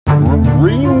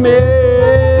Remix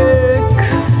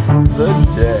the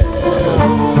Dead.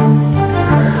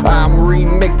 I'm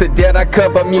Remix the Dead. I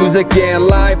cover music and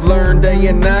life, learn day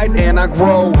and night, and I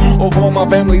grow for my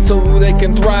family so they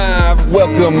can thrive.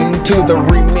 Welcome to the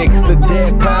Remix the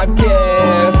Dead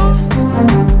podcast.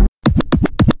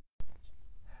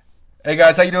 Hey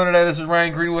guys, how you doing today? This is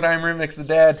Ryan Greenwood. I'm Remix the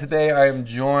Dad. Today I am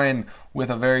joined with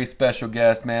a very special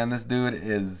guest, man. This dude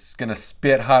is gonna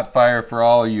spit hot fire for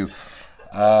all of you.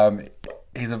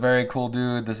 He's a very cool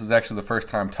dude. This is actually the first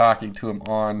time talking to him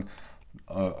on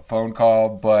a phone call,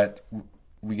 but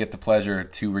we get the pleasure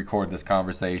to record this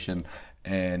conversation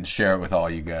and share it with all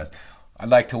you guys. I'd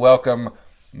like to welcome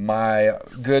my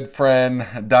good friend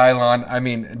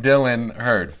Dylan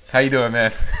Hurd. How you doing,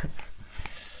 man?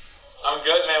 I'm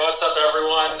good, man. What's up,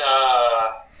 everyone?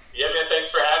 Yeah, man,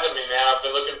 thanks for having me, man. I've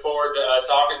been looking forward to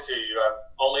talking to you. I've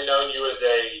only known you as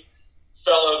a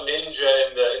fellow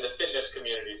ninja in the fitness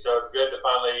community, so it's good to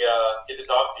finally get to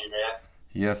talk to you, man.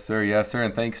 Yes, sir. Yes, sir.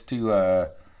 And thanks to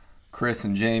Chris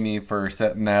and Jamie for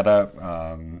setting that up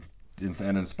and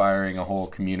inspiring a whole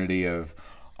community of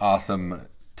awesome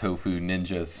tofu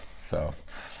ninjas. So.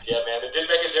 Yeah, man. It did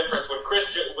make a difference when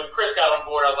Chris got on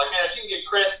board. I was like, man, if you can get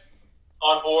Chris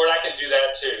on board, I can do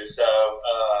that too. So,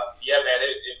 yeah, man,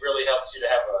 it really helps you to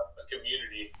have a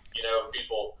community,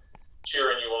 people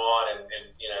cheering you on and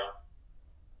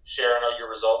sharing all your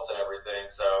results and everything.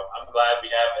 So I'm glad we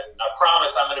have it. And I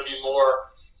promise I'm going to be more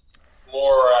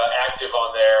active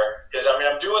on there because,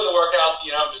 I'm doing the workouts,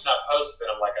 I'm just not posting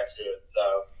them like I should.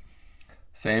 So.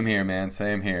 Same here, man.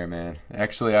 Same here, man.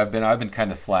 Actually, I've been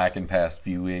kind of slacking past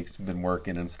few weeks. Been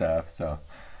working and stuff, so.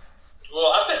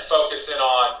 Well, I've been focusing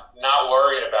on not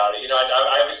worrying about it.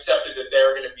 I've accepted that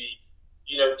there are going to be,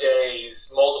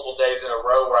 multiple days in a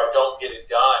row where I don't get it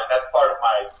done. And that's part of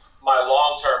my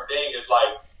long-term thing is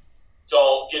like,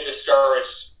 don't get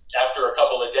discouraged after a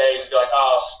couple of days and be like,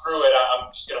 oh, screw it, I'm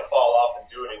just going to fall off and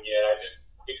do it again. I just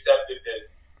accepted that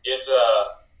it's a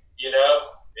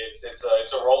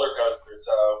roller coaster.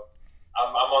 So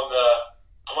I'm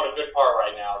on a good part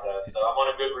right now, though. So I'm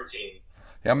on a good routine.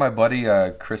 Yeah, my buddy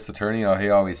Chris Saturnio, he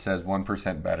always says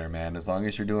 1% better, man. As long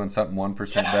as you're doing something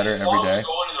 1% better every day. As long as you're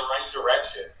going in the right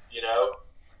direction,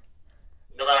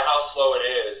 no matter how slow it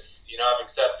is. I've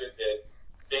accepted that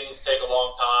things take a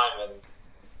long time and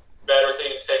better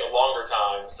things take a longer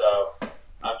time. So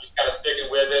I'm just kind of sticking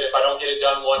with it. If I don't get it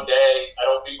done one day, I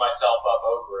don't beat myself up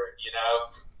over it,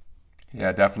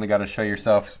 Yeah, definitely got to show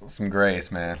yourself some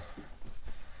grace, man.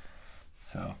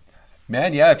 So,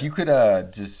 man, yeah, if you could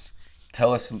just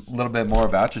tell us a little bit more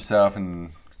about yourself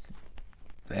and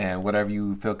whatever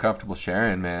you feel comfortable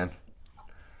sharing, man.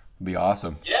 It'd be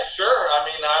awesome. Yeah, sure. I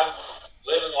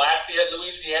live in Lafayette,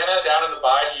 Louisiana, down in the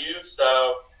Bayou.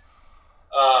 So,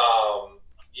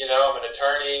 I'm an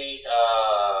attorney,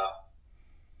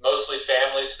 mostly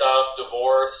family stuff,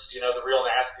 divorce, the real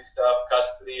nasty stuff,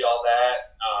 custody, all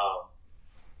that.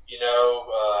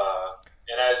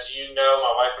 And as you know,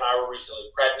 my wife and I were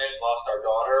recently pregnant and lost our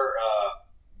daughter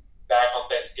back on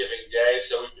Thanksgiving Day.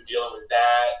 So we've been dealing with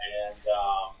that. And,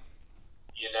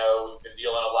 we've been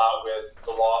dealing a lot with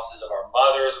the losses of our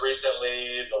mothers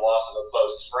recently, the loss of a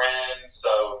close friend.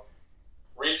 So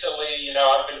recently,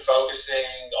 I've been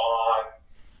focusing on,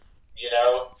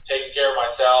 taking care of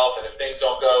myself. And if things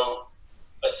don't go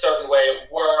a certain way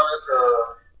at work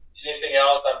or anything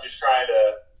else, I'm just trying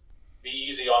to be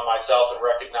easy on myself and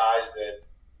recognize that,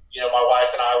 my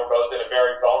wife and I were both in a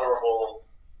very vulnerable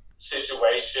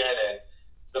situation. And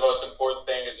the most important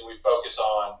thing is that we focus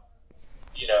on,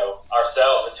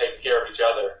 ourselves and taking care of each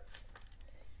other.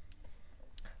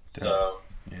 So.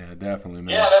 Yeah, definitely,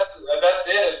 man. Yeah, that's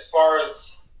it as far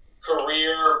as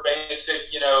career,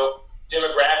 basic,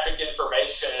 demographic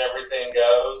information and everything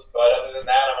goes. But other than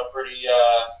that, I'm a pretty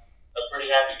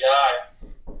happy guy.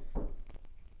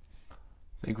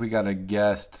 I think we got a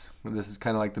guest. This is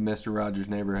kind of like the Mr. Rogers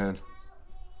neighborhood.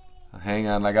 Hang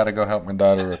on, I got to go help my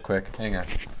daughter real quick. Hang on.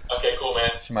 Okay, cool,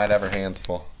 man. She might have her hands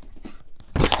full.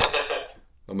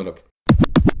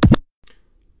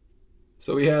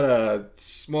 So we had a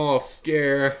small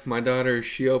scare. My daughter,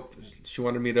 she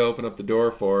wanted me to open up the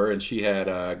door for her, and she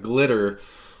had glitter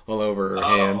all over her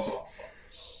hands.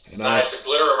 And nice, a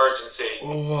glitter emergency.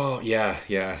 Oh, yeah.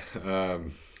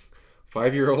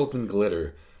 5-year-olds and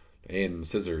glitter and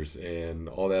scissors and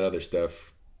all that other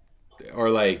stuff are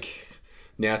like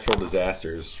natural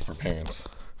disasters for parents.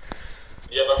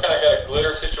 Yeah, I've kind of got a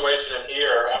glitter situation in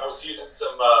here. I was using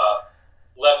some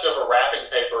leftover wrapping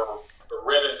paper or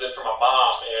ribbons in from my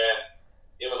mom, and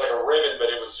it was like a ribbon, but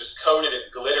it was just coated in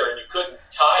glitter, and you couldn't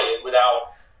tie it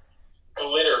without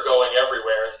glitter going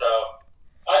everywhere. So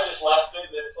I just left it.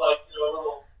 It's like a little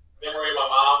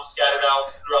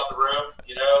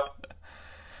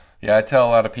Yeah, I tell a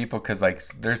lot of people because like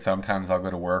there's sometimes I'll go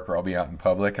to work or I'll be out in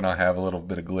public and I'll have a little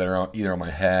bit of glitter on either on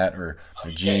my hat or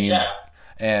my jeans. Yeah.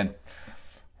 And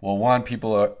well, one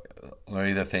people will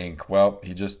either think, well,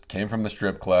 he just came from the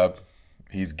strip club,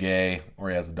 he's gay, or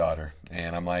he has a daughter.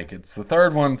 And I'm like, it's the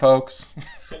third one, folks.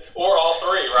 Or all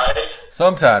three, right?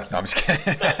 Sometimes. No, I'm just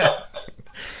kidding.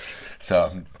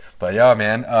 So, but yeah,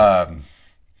 man,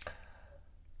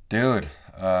 dude.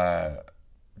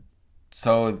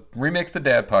 So Remix the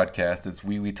Dad podcast is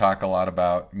we talk a lot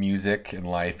about music and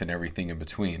life and everything in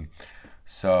between.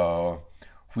 So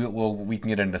we can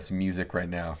get into some music right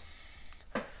now.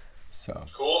 So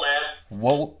cool, man.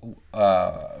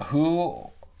 Who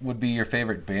would be your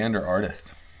favorite band or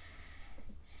artist?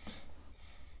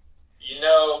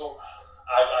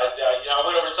 I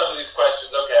went over some of these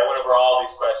questions. Okay, I went over all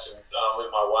these questions with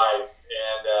my wife,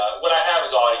 and what I have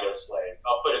is Audio Slave.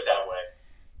 I'll put it that way.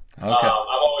 Okay.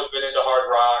 I've always been into hard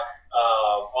rock.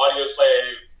 Audio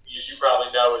Slave, as you probably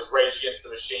know, is Rage Against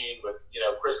the Machine with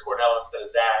Chris Cornell instead of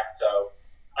Zach. So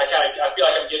I feel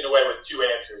like I'm getting away with two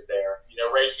answers there.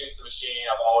 Rage Against the Machine,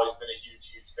 I've always been a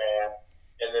huge fan.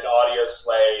 And then Audio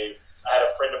Slave, I had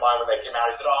a friend of mine when they came out,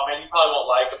 he said, "Oh man, you probably won't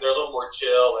like them. They're a little more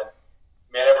chill." And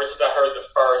man, ever since I heard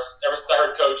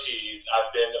Cochise, I've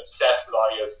been obsessed with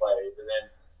Audio Slave. And then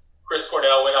Chris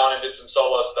Cornell went on and did some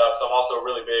solo stuff, so I'm also a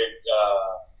really big,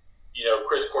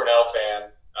 Chris Cornell fan.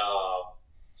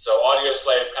 So Audio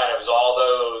Slave kind of is all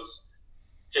those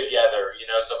together,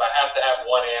 So if I have to have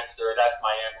one answer, that's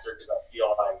my answer because I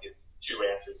feel like it's two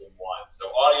answers in one. So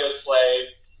Audio Slave,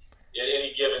 at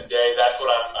any given day, that's what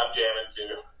I'm jamming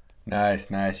to.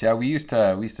 Nice. Yeah, we used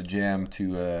to jam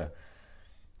to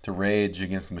Rage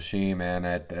Against the Machine, man,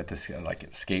 at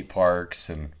at skate parks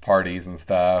and parties and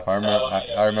stuff. I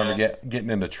remember getting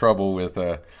into trouble with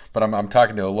but I'm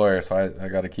talking to a lawyer, so I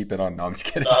got to keep it on. No, I'm just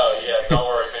kidding. Oh yeah, don't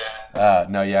worry,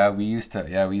 man. No, yeah, we used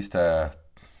to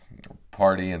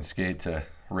party and skate to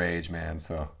Rage, man.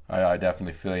 So I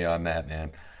definitely feel you on that,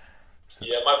 man.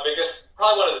 Yeah,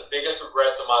 probably one of the biggest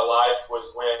regrets of my life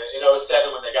was when in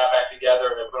 2007 when they got back together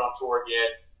and they went on tour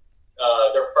again.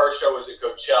 Their first show was at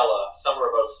Coachella,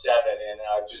 summer of 2007, and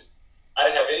I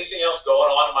didn't have anything else going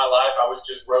on in my life. I was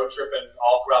just road tripping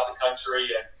all throughout the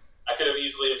country, and I could have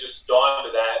easily just gone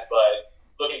to that, but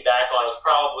looking back on it, was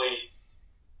probably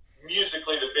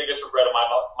musically the biggest regret of my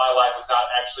life was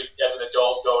not actually, as an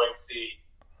adult, going to see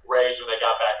Rage when they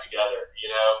got back together,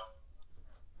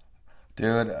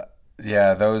 Dude,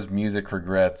 yeah, those music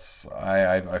regrets,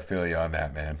 I feel you on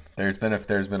that, man. There's been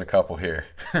a couple here.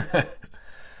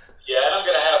 Yeah, and I'm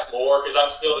going to have more because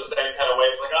I'm still the same kind of way.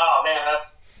 It's like, oh, man,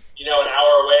 that's, an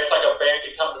hour away. It's like a band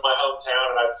could come to my hometown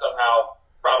and I'd somehow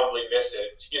probably miss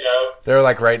it, They're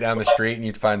like right down the street and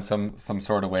you'd find some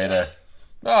sort of way to,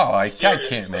 I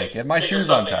can't make it. My shoe's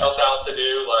on time. Something else out to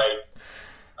do, like,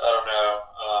 I don't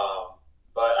know.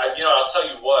 But, I'll tell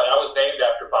you what, I was named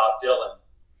after Bob Dylan.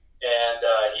 And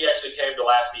he actually came to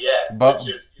Lafayette. Bob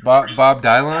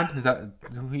Dylan? Is that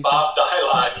who he said? Bob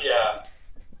Dylan, yeah.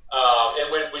 And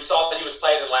when we saw that he was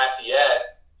playing in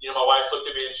Lafayette, my wife looked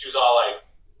at me and she was all like,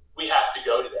 "We have to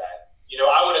go to that."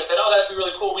 I would have said, "Oh, that'd be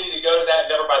really cool. We need to go to that." And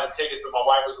never buy the tickets, but my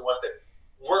wife was the one that said,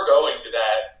 "We're going to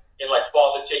that," and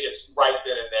bought the tickets right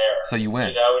then and there. So you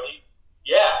went. And I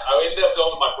ended up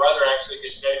going with my brother actually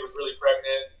because Sinead was really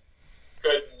pregnant,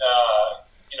 couldn't,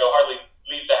 hardly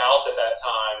leave the house at that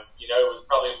time. It was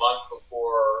probably a month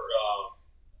before,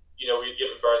 we'd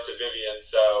given birth to Vivian,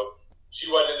 so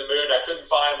she wasn't in the mood. I couldn't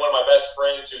find one of my best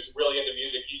friends who's really into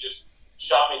music. He just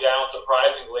shot me down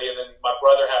surprisingly, and then my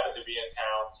brother happened to be in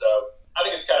town, so I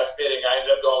think it's kind of fitting. I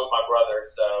ended up going with my brother,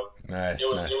 so nice. It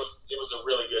was a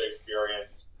really good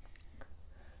experience.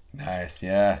 Nice,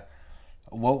 yeah.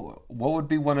 What would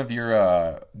be one of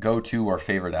your go-to or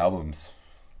favorite albums?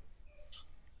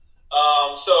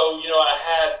 I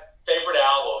had favorite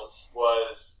albums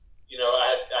was, I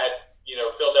had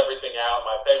filled everything out.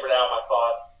 My favorite album, I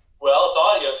thought, well, it's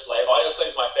Audio Slave. Audio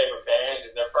Slave is my favorite band,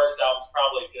 and their first album's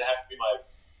probably going to have to be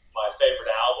my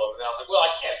favorite album. And then I was like, well,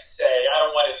 I can't say. I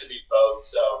don't want it to be both.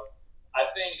 So I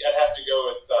think I'd have to go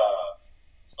with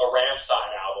a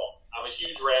Rammstein album. I'm a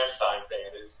huge Rammstein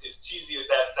fan. As cheesy as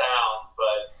that sounds,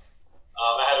 but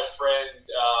I had a friend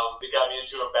that got me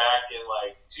into them back in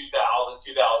 2000,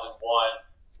 2001,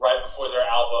 right before their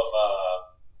album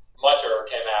Mutter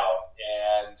came out,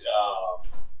 and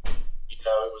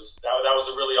that was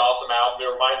a really awesome album. It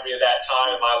reminds me of that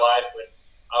time in my life when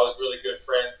I was really good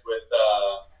friends with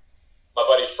my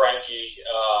buddy Frankie.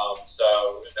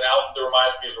 So it's an album that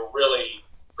reminds me of a really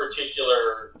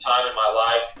particular time in my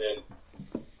life that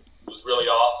was really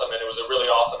awesome, and it was a really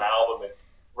awesome album. And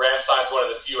Rammstein's one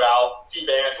of the few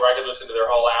bands where I could listen to their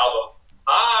whole album.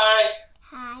 Hi.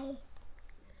 Hi,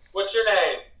 What's your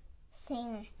name?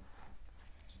 Singer.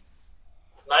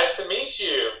 Nice to meet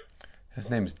you. His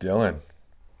name's Dylan.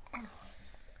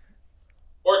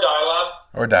 Or Dylon.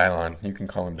 Or Dylon. You can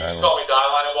call him You can Dylon. call me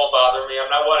Dylon. It won't bother me. I'm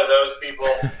not one of those people.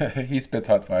 He spits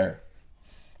hot fire.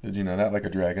 Did you know that? Like a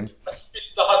dragon. I spit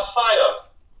the hot fire.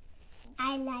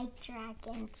 I like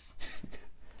dragons.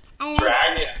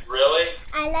 Dragon? Really?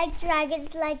 I like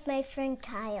dragons like my friend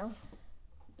Kyle.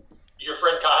 Your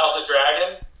friend Kyle's a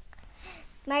dragon?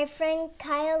 My friend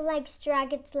Kyle likes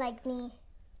dragons like me.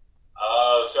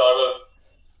 Oh, so are both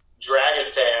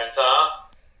dragon fans, huh?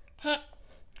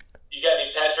 You got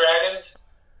any pet dragons?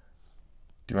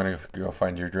 Do you want to go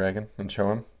find your dragon and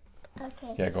show him?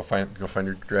 Okay. Yeah, go find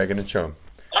your dragon and show him.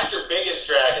 Not your biggest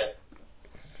dragon.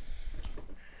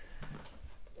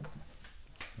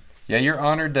 Yeah, you're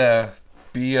honored to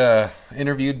be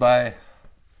interviewed by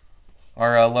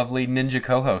our lovely ninja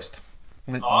co-host,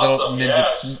 Awesome, little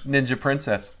yes. ninja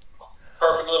princess.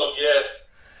 Perfect little guest.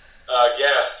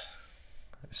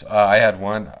 So, I had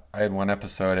one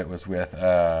episode. It was with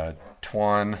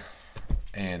Twan,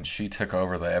 and she took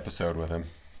over the episode with him.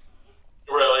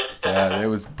 Really? Yeah, it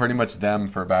was pretty much them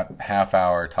for about half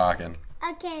hour talking.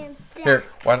 Okay. Here,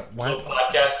 Little what?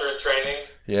 podcaster in training.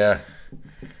 Yeah.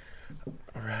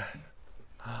 All right.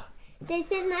 This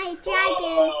is my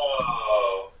dragon.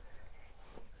 Oh,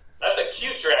 that's a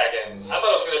cute dragon. I thought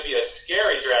it was going to be a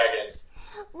scary dragon.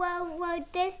 Well,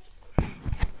 this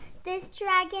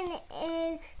dragon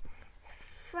is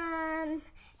from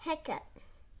Hiccup.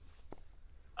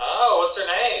 Oh, what's her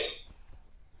name?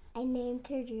 I named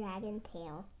her Dragon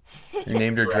Tail. You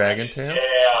named her Dragon Tail?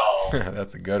 Tail.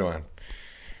 That's a good one.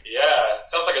 Yeah,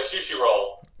 sounds like a sushi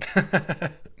roll.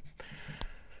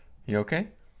 You okay?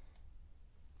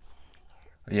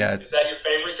 Yeah. Is that your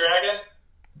favorite dragon?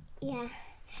 Yeah,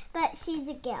 but she's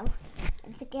a girl.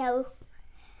 It's a girl.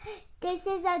 This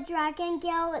is a dragon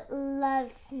girl that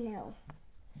loves snow.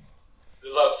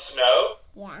 You love snow?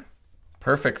 Yeah.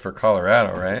 Perfect for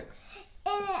Colorado, right?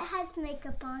 And it has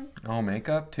makeup on. Oh,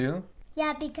 makeup too?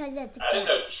 Yeah, because it's a I didn't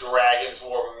girl. know dragons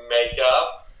wore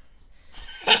makeup.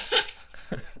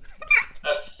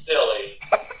 That's silly.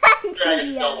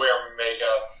 Dragons don't wear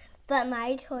makeup. But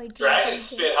my toy Dragons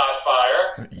spit hot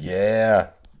fire. Yeah.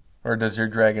 Or does your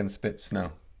dragon spit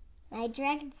snow? My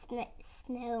dragon spit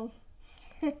snow.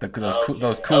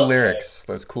 Those cool lyrics.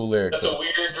 Those cool lyrics. That's a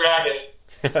weird dragon.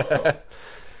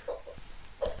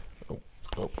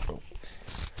 Oh.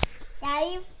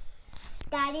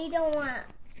 Daddy don't want.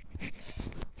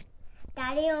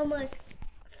 Daddy almost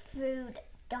threw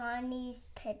Donnie's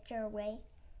picture away.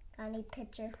 Uh-oh,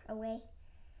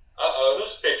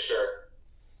 whose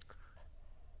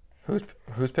picture?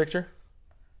 Whose picture?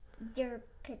 Your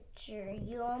picture.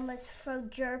 You almost threw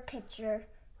your picture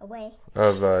away.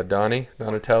 Of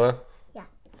Donatello? Yeah.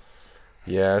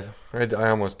 Yeah, I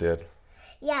almost did.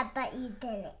 Yeah, but you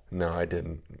didn't. No, I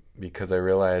didn't, because I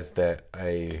realized that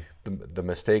the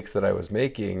mistakes that I was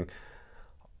making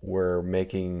were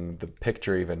making the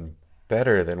picture even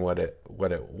better than what it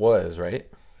was, right?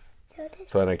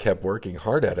 So then I kept working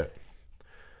hard at it.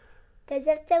 Does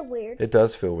it feel weird? It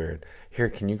does feel weird. Here,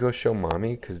 can you go show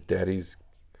Mommy? Because Daddy's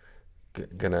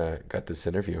got this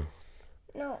interview.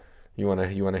 No, You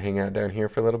wanna hang out down here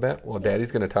for a little bit? Well,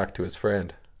 Daddy's gonna talk to his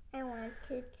friend. I want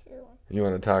to too. You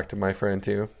wanna talk to my friend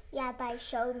too? Yeah, but I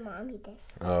showed Mommy this.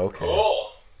 Oh, okay. Cool.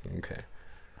 Okay.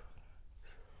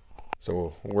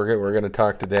 So we're gonna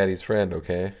talk to Daddy's friend,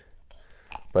 okay?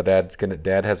 But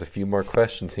Dad has a few more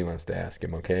questions he wants to ask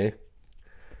him, okay?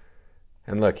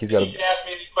 And look, he's got You can ask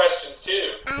me any questions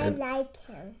too. I like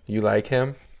him. You like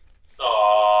him?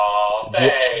 Aw,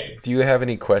 thanks. Do you have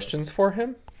any questions for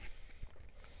him?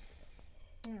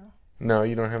 No. No,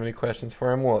 you don't have any questions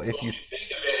for him? Well, if Well, you if you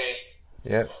think of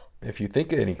any, if you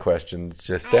think of any questions,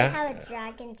 just I ask. have a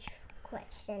dragon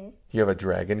question. You have a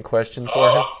dragon question for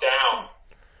oh, him? I'm down.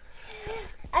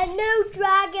 A new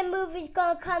dragon movie's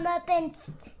gonna come up and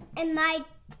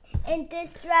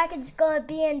this dragon's gonna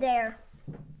be in there.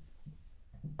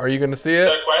 Are you gonna see Is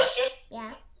it? that a question?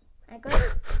 Yeah. I go.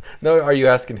 No, are you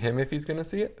asking him if he's gonna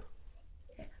see it?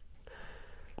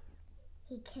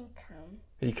 He can come.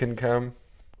 He can come.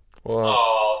 Well,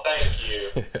 Oh, thank you.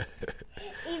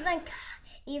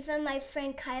 Even my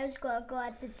friend Kyle's gonna go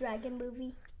at the dragon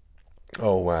movie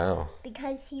oh wow.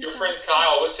 because Your friend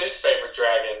Kyle, what's his favorite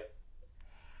dragon?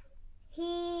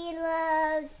 he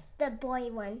loves the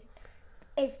boy one.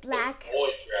 It's black. Boy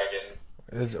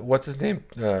dragon. What's his name?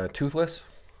 Toothless?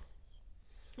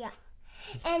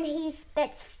 And he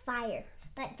spits fire.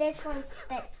 But this one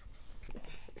spits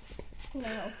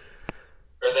snow.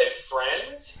 Are they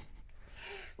friends?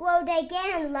 Well, they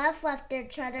get in love with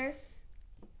each other.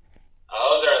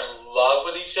 Oh, they're in love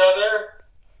with each other?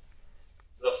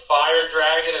 The fire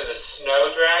dragon and the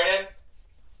snow dragon?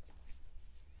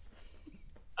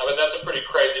 I mean, that's a pretty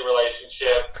crazy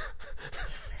relationship.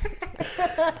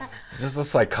 Just the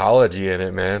psychology in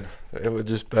it, man. That would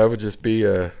just be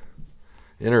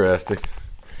interesting.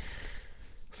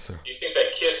 So. You think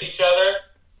they kiss each other?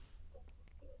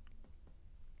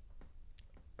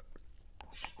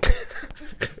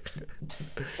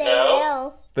 They No?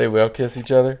 will. They will kiss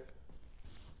each other?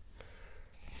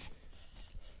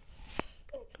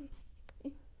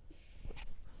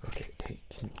 Okay, hey,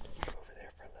 can you go over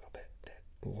there for a little bit?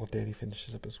 While Daddy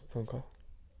finishes up his phone call?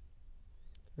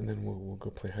 And then we'll go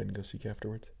play hide and go seek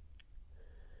afterwards.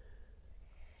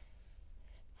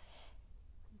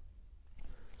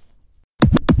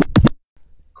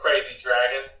 Crazy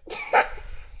dragon.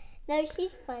 No,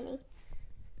 she's funny.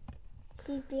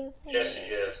 She's beautiful. Yes, she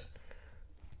is.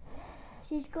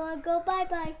 She's gonna go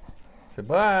bye-bye. Say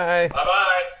bye.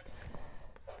 Bye-bye.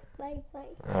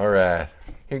 Bye-bye. All right.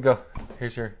 Here you go.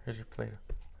 Here's your play.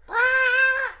 Ah!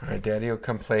 All right, Daddy will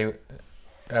come play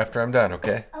after I'm done,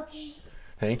 okay? Okay.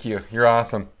 Thank you. You're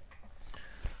awesome.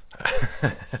 So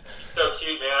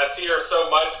cute, man. I see her so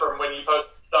much from when you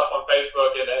post stuff on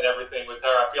Facebook and everything with her.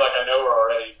 I feel like I know her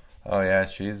already. Oh yeah,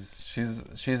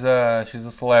 she's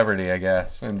a celebrity, I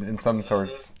guess, in some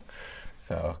sorts.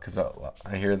 So, because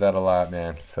I hear that a lot,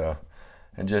 man. So,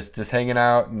 and just hanging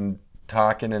out and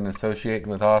talking and associating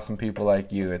with awesome people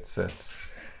like you, it's That's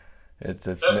good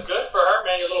for her,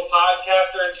 man. You're a little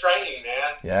podcaster in training,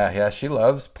 man. yeah. She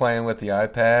loves playing with the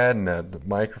iPad and the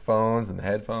microphones and the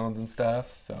headphones and stuff.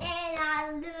 So. And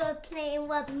I love playing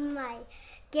with my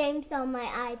games on my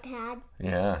iPad.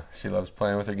 Yeah, she loves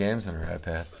playing with her games on her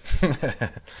iPad.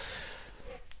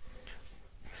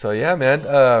 So yeah,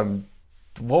 man.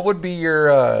 What would be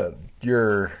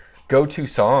your go-to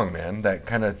song, man? That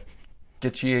kind of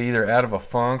gets you either out of a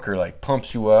funk or like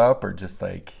pumps you up, or just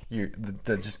like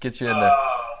that just gets you in the.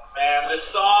 Oh man, this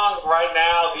song right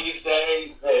now these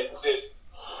days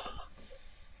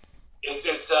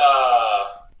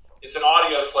it's an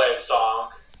Audio Slave song.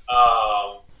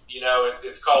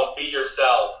 It's called "Be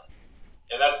Yourself,"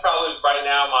 and that's probably right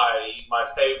now my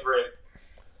favorite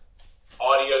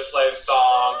Audio Slave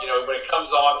song. You know, when it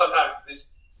comes on, sometimes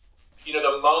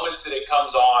the moments that it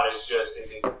comes on is just.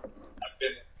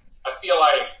 I feel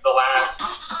like the last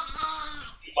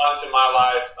few months in my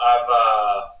life, I've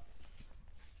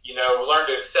learned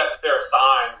to accept that there are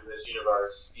signs in this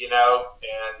universe. And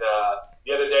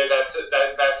the other day that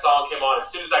song came on. As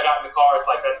soon as I got in the car, it's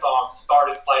like that song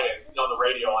started playing on the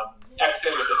radio on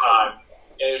XM at the time,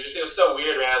 and it was so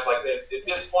weird, man. It's like at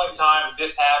this point in time,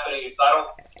 this happening. I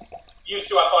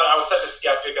thought I was such a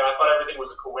skeptic, and I thought everything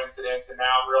was a coincidence, and now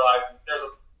I'm realizing there's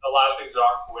a lot of things that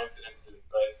aren't coincidences.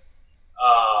 But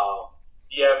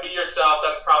 "Be Yourself."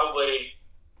 That's probably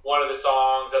one of the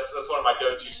songs. That's one of my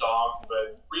go-to songs.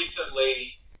 But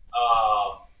recently,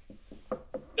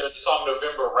 there's a song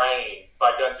 "November Rain"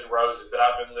 by Guns N' Roses that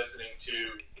I've been listening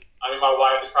to. I mean, my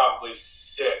wife is probably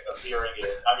sick of hearing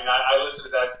it. I mean, I listen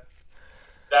to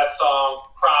that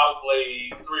song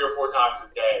probably 3 or 4 times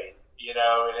a day. And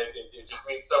it just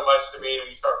means so much to me when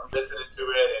you start listening to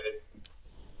it, and it's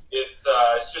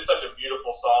just such a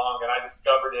beautiful song. And I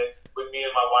discovered it when me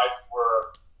and my wife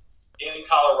were in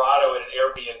Colorado at an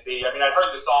Airbnb. I mean, I'd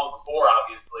heard the song before,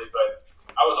 obviously, but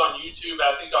I was on YouTube.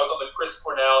 I think I was on the Chris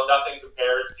Cornell "Nothing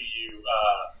Compares to You"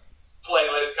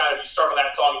 playlist. Kind of, you start on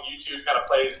that song, and YouTube kind of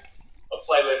plays a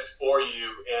playlist for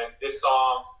you. And this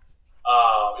song,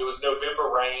 it was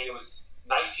 "November Rain." It was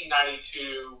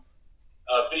 1992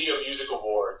 Video Music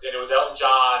Awards, and it was Elton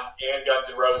John and Guns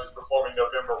N' Roses performing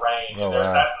 "November Rain." Oh, And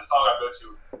wow. that's the song I go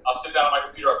to. I'll sit down on my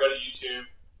computer, I'll go to YouTube,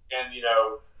 and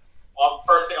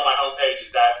first thing on my homepage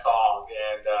is that song,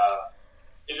 and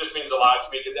it just means a lot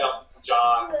to me because Elton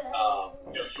John,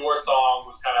 your song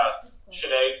was kind of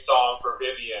Sinead's song for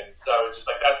Vivian, so it's just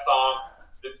like that song.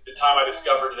 The time I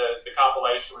discovered the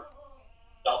compilation with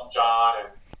Elton John, and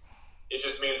it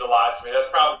just means a lot to me. That's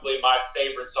probably my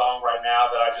favorite song right now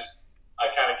that I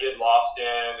kind of get lost in,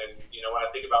 and when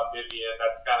I think about Vivian,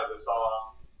 that's kind of the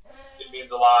song. It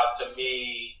means a lot to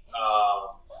me.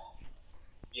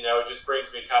 It just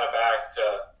brings me kind of back to.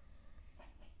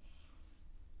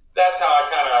 That's how I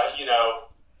kind of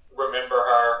remember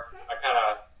her. I kind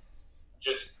of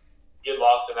just get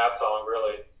lost in that song,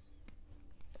 really.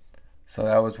 So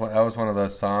that was one of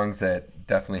those songs that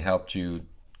definitely helped you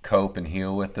cope and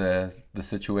heal with the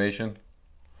situation.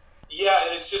 Yeah,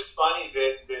 and it's just funny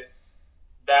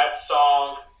that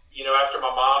song, after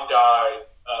my mom died,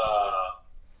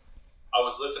 I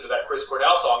was listening to that Chris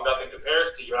Cornell song, Nothing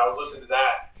Compares to You, and I was listening to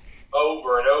that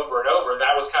over and over and over, and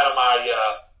that was kind of my,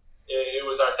 it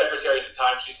was our secretary at the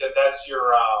time. She said, that's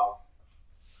your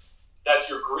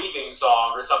grieving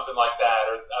song or something like that,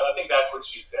 or I think that's what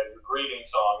she said, your grieving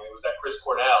song, and it was that Chris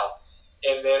Cornell.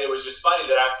 And then it was just funny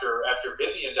that after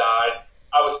Vivian died,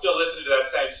 I was still listening to that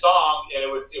same song, and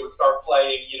it would start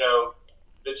playing,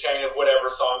 the chain of whatever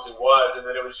songs it was, and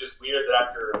then it was just weird that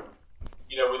after,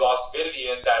 we lost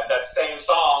Vivian, that same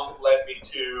song led me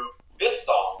to this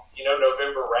song,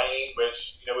 November Rain,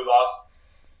 which, we lost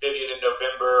Vivian in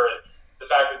November, and the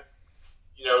fact that,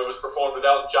 it was performed with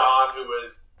Elton John, who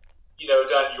was,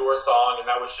 done Your Song, and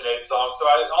that was Sinead's song. So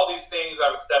all these things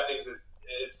I'm accepting as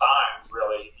signs,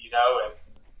 really, and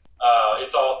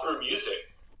it's all through music,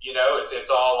 it's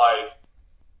all like,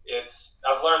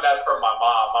 I've learned that from my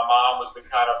mom. My mom was the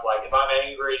kind of like, if I'm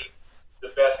angry, the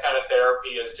best kind of therapy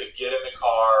is to get in the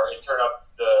car and turn up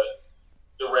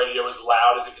the radio as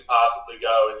loud as it could possibly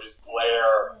go and just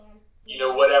blare,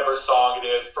 whatever song it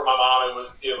is. For my mom, it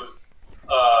was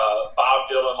Bob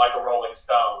Dylan, Like a Rolling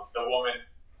Stone. The woman,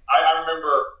 I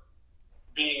remember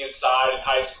being inside in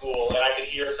high school and I could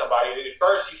hear somebody. And at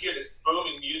first, you hear this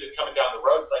booming music coming down the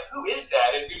road. It's like, who is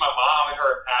that? It'd be my mom and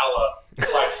her Impala,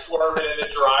 like swerving in the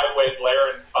driveway,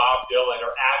 blaring Bob Dylan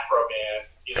or Afro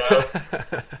Man,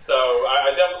 So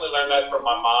I definitely learned that from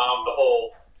my mom, the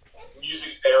whole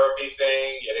music therapy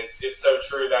thing. And it's so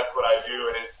true. That's what I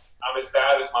do. And I'm as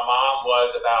bad as my mom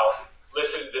was about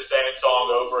listening to the same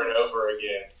song over and over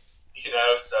again,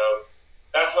 so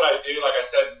that's what I do. Like I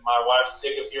said, my wife's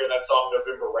sick of hearing that song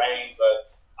November Rain,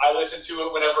 but I listen to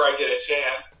it whenever I get a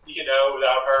chance,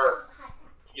 without her,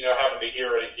 having to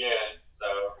hear it again.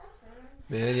 So,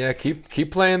 man, yeah,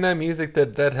 keep playing that music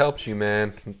that helps you,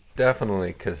 man.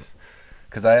 Definitely, because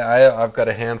I've got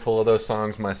a handful of those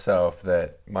songs myself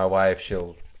that my wife,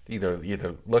 she'll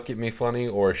either look at me funny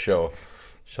or she'll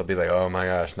be like, oh my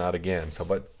gosh, not again. So,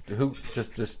 but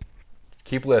just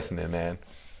keep listening, man.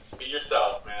 Be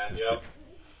yourself, man. Yep.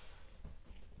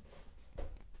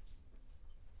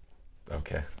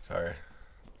 Okay, sorry.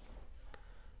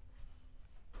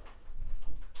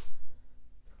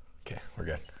 Okay, we're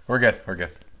good.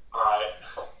 All right.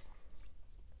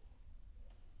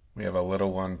 We have a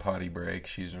little one potty break.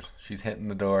 She's hitting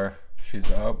the door.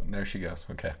 There she goes.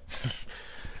 Okay.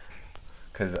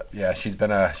 Because yeah, she's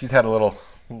had a little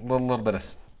bit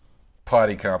of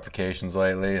potty complications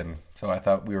lately, and so I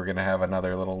thought we were gonna have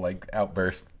another little like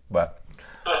outburst, but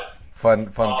fun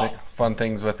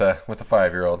things with a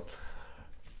 5-year-old.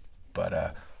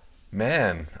 But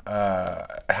man,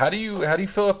 how do you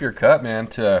fill up your cup, man,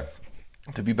 to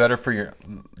be better for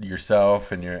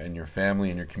yourself and your family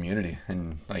and your community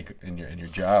and like in your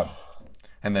job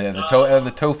and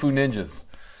the Tofu Ninjas?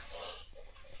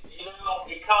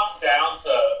 It comes down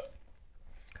to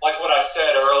like what I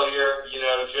said earlier.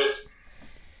 Just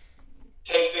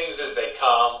take things as they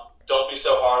come. Don't be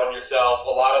so hard on yourself. A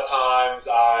lot of times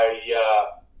I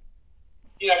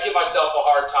give myself a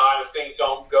hard time if things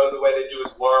don't go the way they do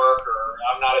at work, or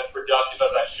I'm not as productive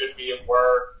as I should be at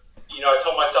work. I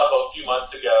told myself a few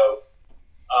months ago,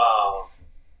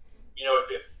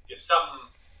 if something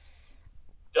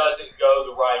doesn't go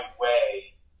the right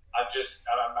way, I'm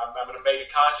going to make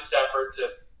a conscious effort to,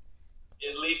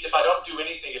 at least if I don't do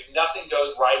anything, if nothing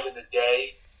goes right in the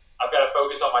day, I've got to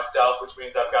focus on myself, which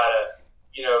means I've got to,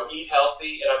 eat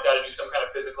healthy, and I've got to do some kind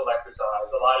of physical exercise.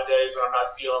 A lot of days when I'm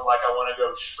not feeling like I want to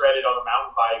go shredded on the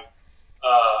mountain bike,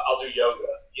 I'll do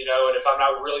yoga, and if I'm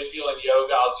not really feeling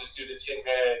yoga, I'll just do the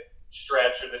 10-minute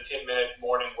stretch or the 10-minute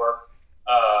morning work,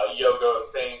 yoga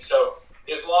thing. So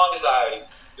as long as I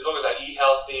eat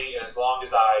healthy, and as long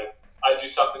as I do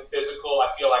something physical, I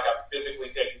feel like I'm physically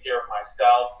taking care of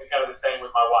myself. And kind of the same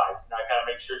with my wife. I kind of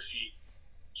make sure she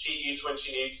eats when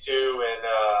she needs to, and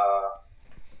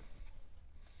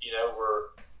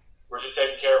we're just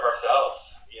taking care of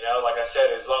ourselves. Like I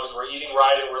said, as long as we're eating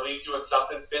right and we're at least doing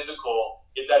something physical,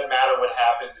 it doesn't matter what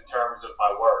happens in terms of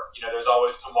my work. There's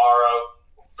always tomorrow.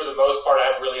 For the most part,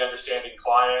 I have really understanding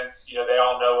clients. They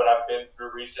all know what I've been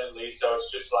through recently, so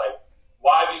it's just like,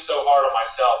 why be so hard on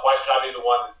myself? Why should I be the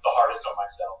one that's the hardest on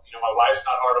myself? My wife's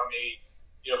not hard on me.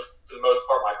 For the most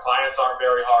part, my clients aren't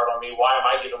very hard on me. Why am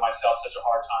I giving myself such a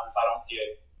hard time if I don't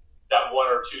get that 1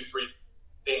 or 2, 3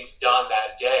 things done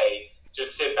that day?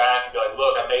 Just sit back and be like,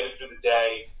 look, I made it through the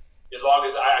day. As long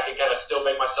as I can kind of still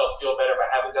make myself feel better. If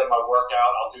I haven't done my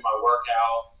workout, I'll do my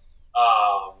workout.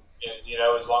 And,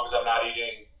 as long as I'm not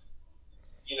eating,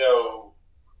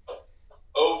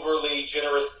 overly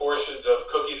generous portions of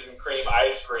cookies and cream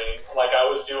ice cream like I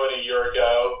was doing a year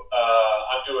ago,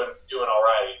 I'm doing all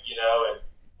right, and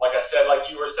like I said, like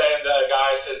you were saying, the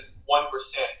guy says 1%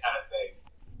 kind of thing.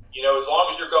 You know, as long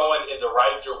as you're going in the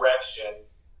right direction,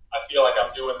 I feel like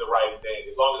I'm doing the right thing.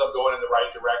 As long as I'm going in the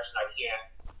right direction, I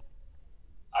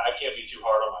can't be too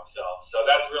hard on myself. So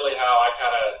that's really how I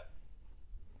kind of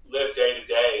live day to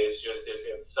day. Is just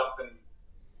if something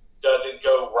doesn't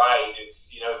go right,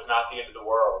 it's, you know, it's not the end of the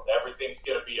world. Everything's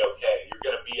gonna be okay. You're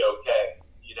gonna be okay.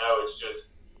 You know, it's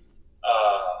just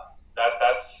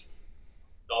that's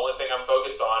the only thing I'm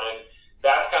focused on, and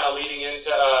that's kind of leading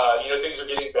into you know, things are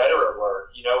getting better at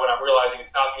work. You know, when I'm realizing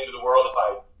it's not the end of the world if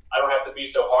I don't have to be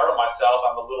so hard on myself.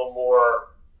 I'm a little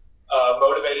more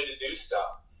motivated to do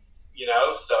stuff. You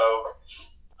know, so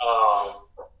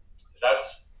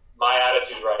that's my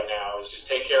attitude right now, is just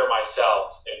take care of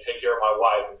myself and take care of my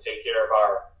wife and take care of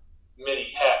our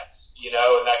mini pets, you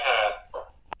know, and that kind of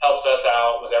helps us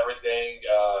out with everything,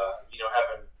 you know,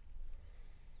 having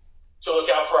to look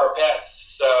out for our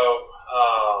pets. So,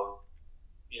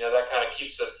 you know, that kind of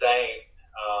keeps us sane.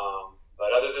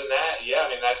 But other than that, yeah, I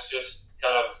mean, that's just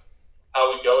kind of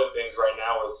how we go at things right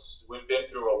now. Is we've been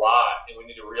through a lot, and we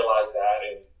need to realize that,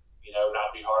 and, you know,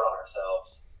 not be hard on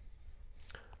ourselves.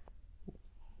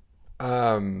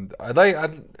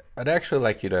 I'd actually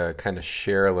like you to kind of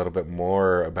share a little bit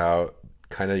more about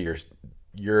kind of your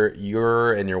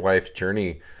and your wife's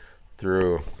journey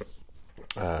through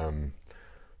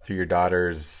your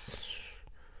daughter's.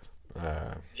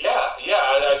 I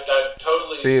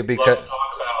totally love to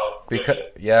talk about. Because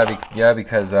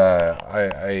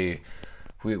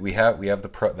we have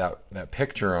that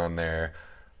picture on there.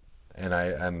 And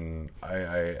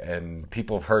and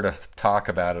people have heard us talk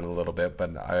about it a little bit,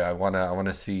 but I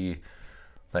wanna see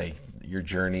like your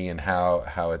journey and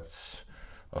how it's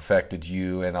affected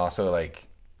you, and also like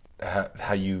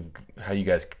how you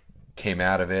guys came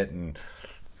out of it and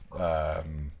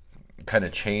kind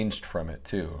of changed from it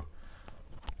too.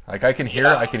 Like I can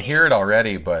hear it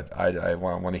already, but I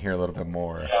want to hear a little bit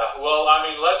more. Yeah, well, I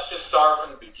mean, let's just start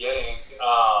from the beginning.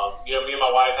 You know, me and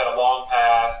my wife had a long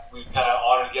past. We kind of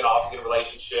on and again, off again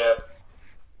relationship.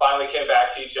 Finally came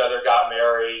back to each other, got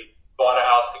married, bought a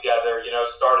house together. You know,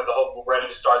 started the whole, ready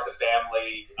to start the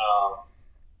family.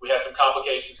 We had some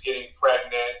complications getting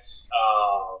pregnant.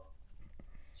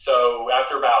 So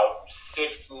after about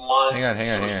 6 months,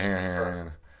 hang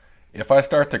on. If I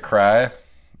start to cry,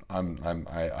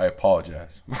 I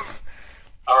apologize.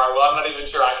 All right. Well, I'm not even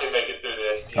sure I can make it through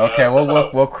this. Okay.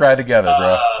 We'll cry together,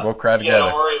 bro. We'll cry together.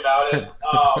 Yeah, don't worry about it.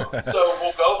 So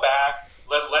we'll go back.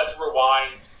 Let's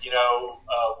rewind. You know,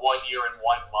 1 year and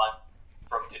 1 month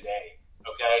from today.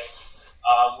 Okay.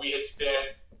 We had spent,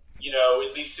 you know,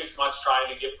 at least 6 months trying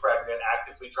to get pregnant,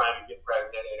 actively trying to get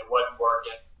pregnant, and it wasn't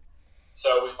working.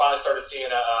 So we finally started seeing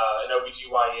an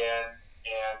OBGYN,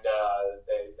 and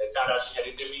they found out she had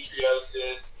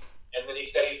endometriosis. And then he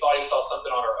said he thought he saw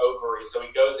something on her ovary. So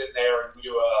he goes in there and we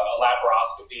do a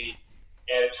laparoscopy.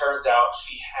 And it turns out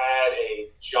she had a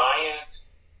giant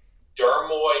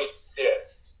dermoid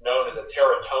cyst known as a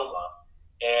teratoma.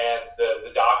 And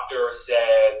the doctor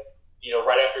said, you know,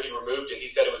 right after he removed it, he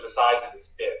said it was the size of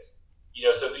his fist. You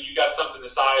know, so you got something the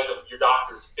size of your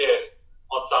doctor's fist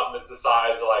on something that's the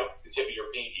size of like the tip of your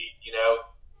pinky, you know.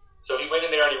 So he went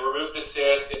in there and he removed the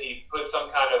cyst, and he put some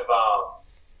kind of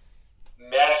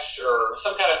mesh or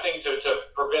some kind of thing to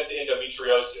prevent the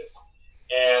endometriosis.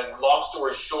 And long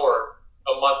story short,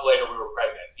 a month later we were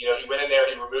pregnant. You know, he went in there,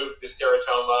 he removed this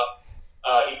teratoma,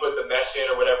 he put the mesh in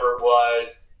or whatever it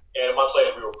was, and a month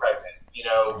later we were pregnant. You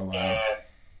know, oh, wow. And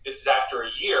this is after a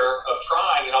year of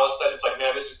trying, and all of a sudden it's like,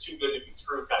 man, this is too good to be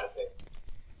true kind of thing.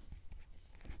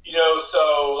 You know,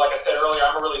 so like I said earlier,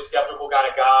 I'm a really skeptical kind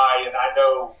of guy, and I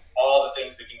know all the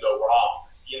things that can go wrong.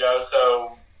 You know,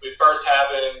 so it first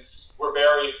happens, we're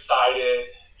very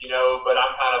excited, you know, but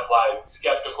I'm kind of like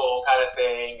skeptical kind of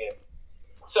thing. And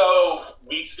so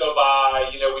weeks go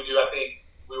by, you know, I think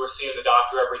we were seeing the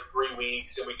doctor every 3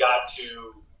 weeks, and we got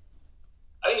to,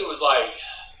 I think it was like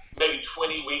maybe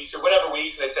 20 weeks or whatever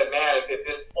weeks. And they said, man, at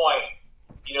this point,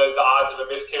 you know, the odds of a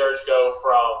miscarriage go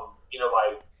from, you know,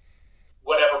 like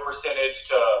whatever percentage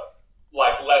to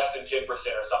like less than 10% or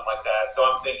something like that. So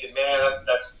I'm thinking, man,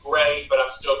 that's great, but I'm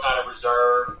still kind of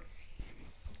reserved.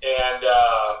 And,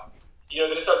 you know,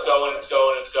 then it starts going, it's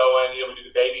going. You know, we do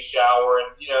the baby shower,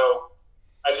 and, you know,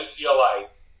 I just feel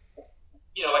like,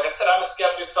 you know, like I said, I'm a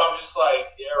skeptic, so I'm just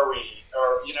like, are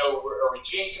we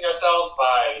jinxing ourselves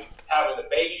by having the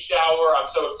baby shower? I'm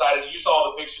so excited. You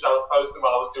saw the pictures I was posting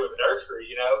while I was doing the nursery,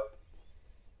 you know?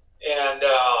 And,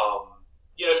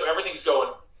 you know, so everything's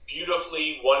going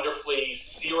beautifully, wonderfully,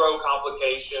 zero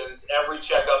complications. Every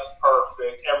checkup's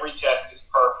perfect. Every test is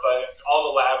perfect. All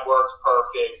the lab work's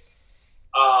perfect.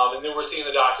 And then we're seeing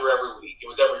the doctor every week. It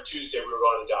was every Tuesday we were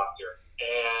going to the doctor.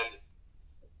 And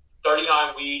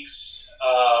 39 weeks, it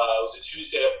was a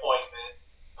Tuesday appointment.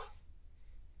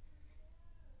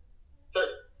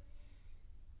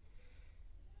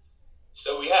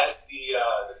 So we had the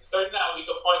 39-week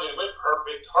appointment. It went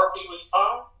perfect. Heartbeat was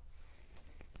fine.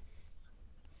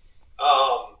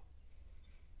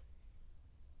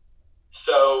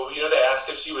 So, they asked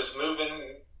if she was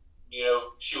moving.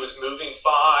 She was moving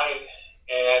fine.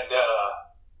 And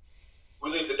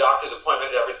we leave the doctor's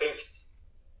appointment and everything's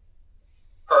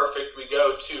perfect. We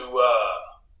go to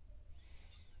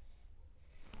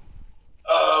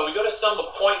some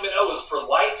appointment. Oh, it was for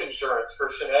life insurance for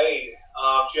Sinead.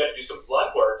 She had to do some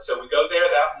blood work. So we go there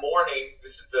that morning.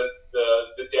 This is the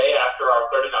day after our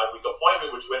 39-week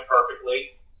appointment, which went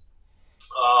perfectly.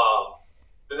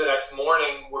 Then the next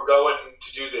morning, we're going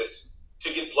to do this,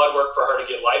 to get blood work for her to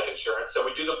get life insurance. So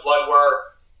we do the blood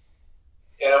work,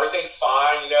 and everything's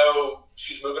fine.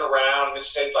 She's moving around, and then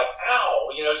Sinead's like,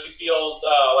 ow. She feels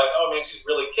like, oh, man, she's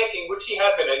really kicking, which she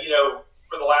had been,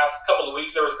 for the last couple of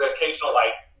weeks. There was the occasional,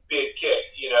 big kick,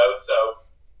 so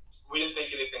we didn't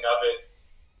think anything of it.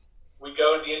 We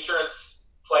go to the insurance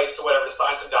place or whatever to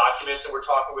sign some documents, and we're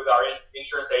talking with our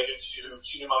insurance agent who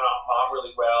she knew my mom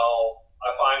really well. I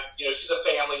find, she's a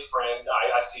family friend,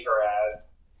 I see her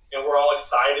as. And we're all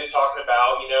excited talking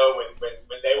about,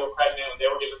 when they were pregnant, when they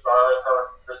were giving birth,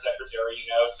 her and her secretary,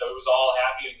 so it was all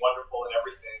happy and wonderful and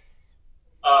everything.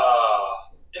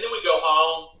 And then we go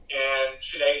home, and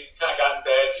Sinead kind of got in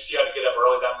bed because she had to get up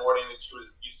early that morning, and she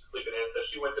was used to sleeping in, so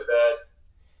she went to bed,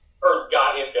 or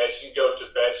got in bed. She didn't go to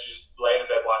bed. She just lay in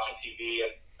bed watching TV,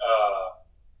 and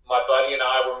my buddy and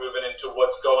I were moving into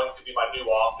what's going to be my new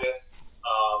office.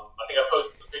 I think I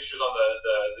posted some pictures on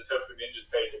the Tofu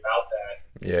Ninjas page about that.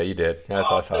 Yeah, you did. I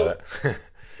saw that.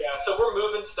 Yeah, so we're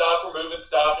moving stuff, and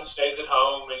Sinead's at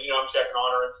home, and, I'm checking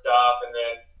on her and stuff, and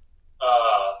then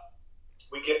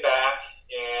we get back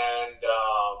and,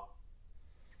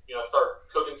 start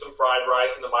cooking some fried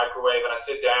rice in the microwave, and I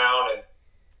sit down, and,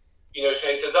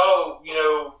 Sinead says, oh,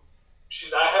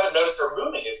 I haven't noticed her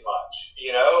moving as much,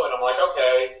 and I'm like,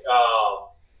 okay,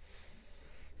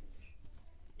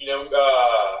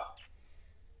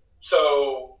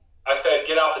 so I said,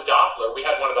 get out the Doppler. We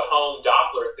had one of the home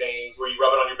Doppler things where you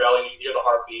rub it on your belly and you can hear the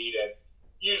heartbeat, and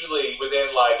usually within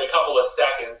a couple of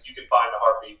seconds you can find the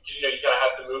heartbeat, because you kind of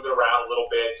have to move it around a little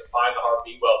bit to find the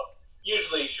heartbeat. Well,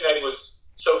 usually Sinead was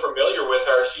so familiar with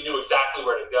her, she knew exactly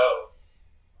where to go.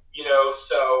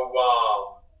 So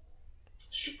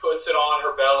she puts it on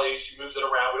her belly, she moves it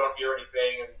around, we don't hear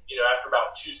anything, and after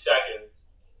about 2 seconds,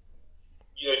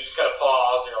 you just got to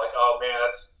pause, and you're like, oh man,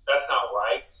 that's not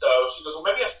right. So she goes, well,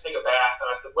 maybe I should take a bath. And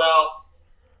I said, well,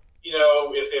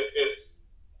 if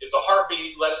it's a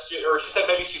heartbeat, or she said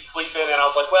maybe she's sleeping, and I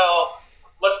was like, well,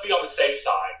 let's be on the safe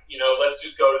side. Let's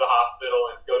just go to the hospital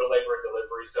and go to labor and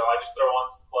delivery. So I just throw on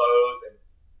some clothes, and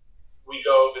we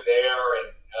go over there,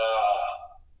 and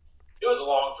it was a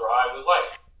long drive. It was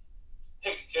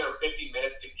takes 10 or 15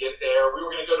 minutes to get there. We were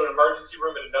going to go to an emergency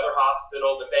room at another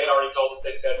hospital, but they had already told us,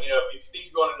 they said, if you think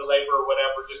you're going into labor or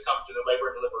whatever, just come to the labor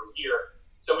and delivery here.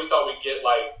 So we thought we'd get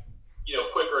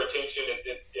quicker attention at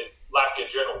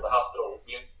Lafayette General, the hospital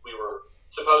we were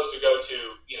supposed to go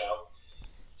to,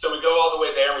 So we go all the way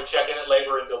there, and we check in at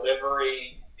labor and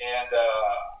delivery, and,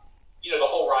 the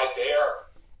whole ride there,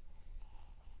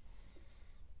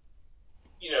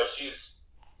 she's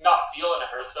not feeling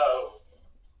her, so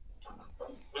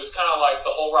it was kind of like the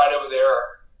whole ride over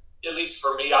there, at least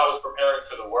for me, I was preparing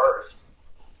for the worst,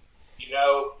 and,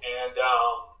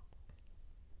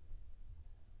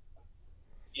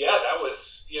 yeah, that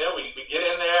was, we get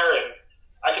in there, and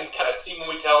I can kind of see when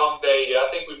we tell them I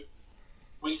think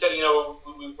we said,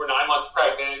 we're 9 months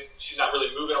pregnant, she's not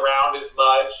really moving around as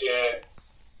much, and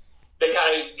they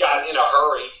kind of got in a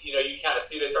hurry, you kind of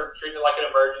see they started treating it like an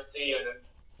emergency, and then,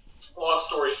 long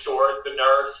story short, the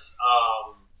nurse,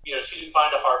 she didn't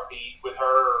find a heartbeat with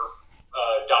her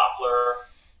Doppler,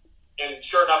 and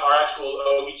sure enough, our actual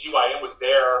OBGYN was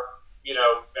there,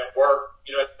 at work,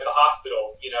 at the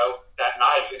hospital, that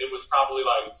night, and it was probably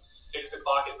 6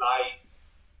 o'clock at night.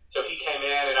 So he came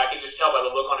in, and I could just tell by the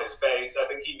look on his face. I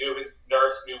think he knew his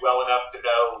nurse knew well enough to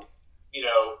know,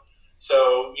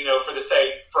 So,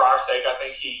 for our sake, I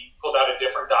think he pulled out a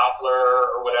different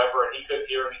Doppler or whatever, and he couldn't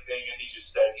hear anything, and he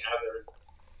just said,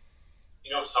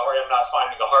 I'm sorry, I'm not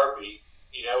finding a heartbeat,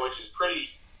 which is pretty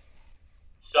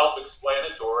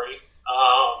self-explanatory.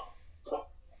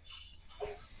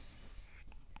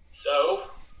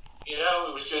 So,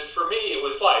 it was just, for me, it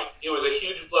was a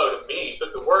huge blow to me,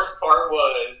 but the worst part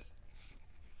was,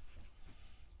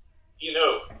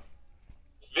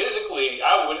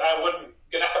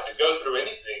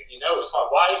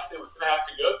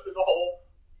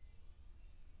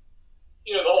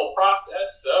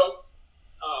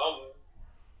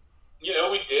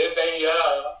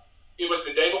 it was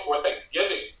the day before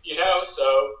Thanksgiving,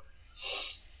 so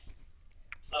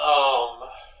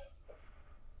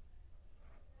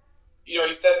he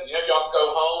said, y'all can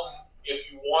go home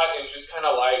if you want and just kind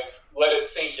of like let it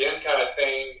sink in kind of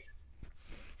thing.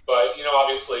 But,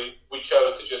 obviously we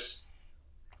chose to just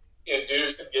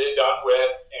induce and get it done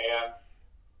with. And,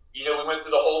 we went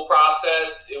through the whole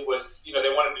process. It was, they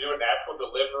wanted to do a natural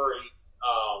delivery.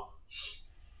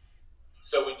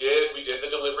 So we did the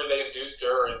delivery. They induced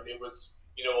her, and it was,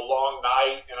 a long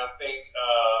night. And I think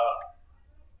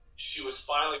she was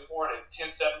finally born at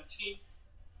 10:17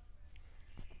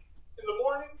 in the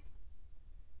morning.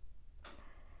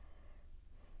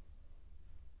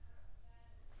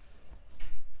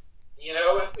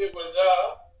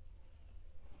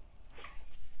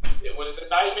 It was the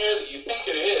nightmare that you think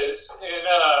it is, and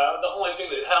the only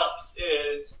thing that helps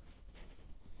is,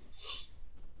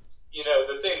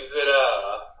 the things that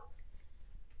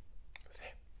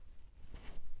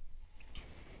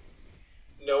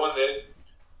knowing that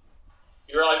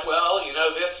you're like, well,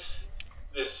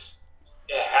 this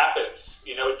it happens,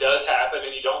 it does happen,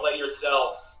 and you don't let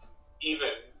yourself even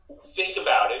think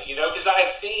about it, because I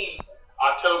had seen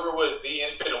October was the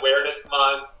Infant Awareness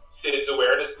Month, SIDS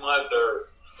Awareness Month, or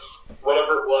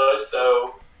whatever it was.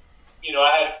 So, I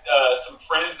had some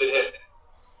friends that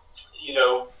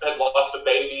had lost a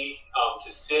baby to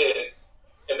SIDS,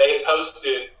 and they had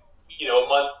posted, a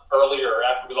month earlier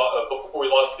after before we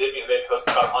lost Vivian, they had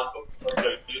posted about a month before.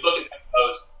 You look at that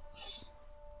post,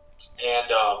 and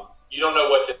you don't know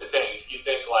what to think. You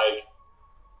think like,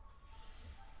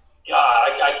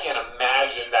 God, I can't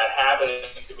imagine that happening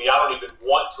to me. I don't even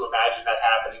want to imagine that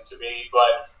happening to me,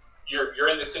 but you're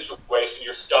in this situation,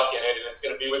 you're stuck in it, and it's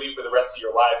going to be with you for the rest of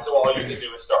your life. So all you can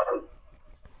do is start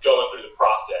going through the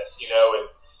process, and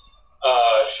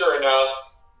sure enough,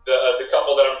 the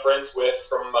couple that I'm friends with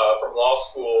from law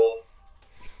school,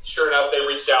 sure enough, they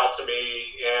reached out to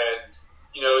me, and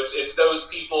it's those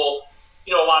people.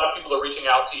 A lot of people are reaching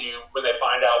out to you when they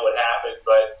find out what happened,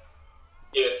 but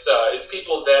it's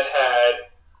people that had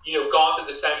gone through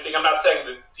the same thing. I'm not saying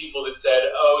that people that said,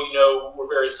 oh, we're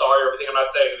very sorry or everything. I'm not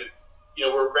saying that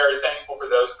we're very thankful for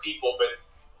those people, but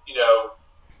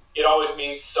it always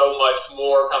means so much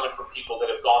more coming from people that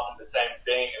have gone through the same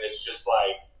thing. And it's just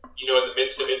like, in the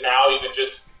midst of it now, even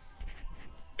just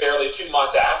barely 2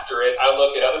 months after it, I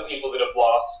look at other people that have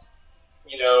lost,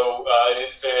 an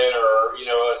infant or,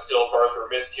 a stillbirth or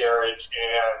miscarriage.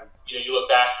 And, you look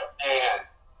back, man,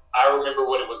 I remember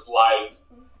what it was like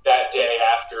that day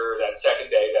after, that second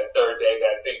day, that third day,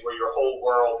 that thing where your whole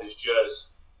world is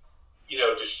just,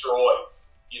 destroyed,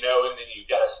 and then you've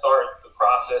got to start the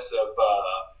process of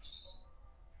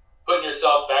putting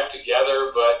yourself back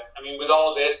together. But, I mean, with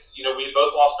all of this, we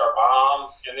both lost our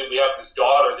moms, and then we have this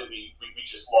daughter that we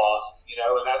just lost,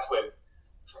 and that's when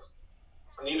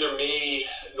neither me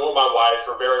nor my wife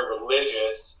are very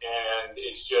religious, and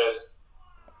it's just,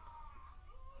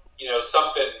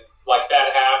 something like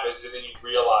that happens, and then you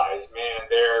realize, man,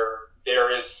 there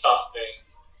is something,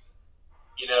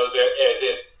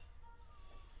 that,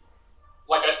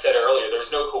 like I said earlier,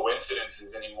 there's no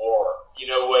coincidences anymore.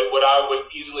 What I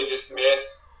would easily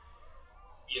dismiss,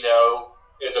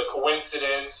 as a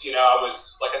coincidence, I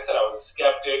was, like I said, I was a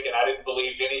skeptic, and I didn't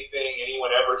believe anything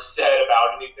anyone ever said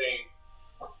about anything.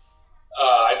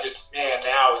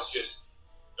 Now it's just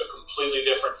a completely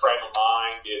different frame of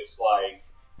mind. It's like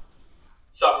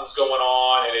something's going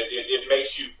on, and it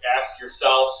makes you ask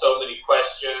yourself so many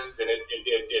questions, and it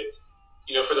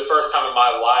for the first time in my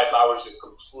life, I was just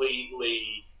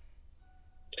completely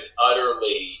and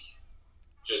utterly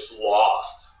just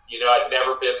lost.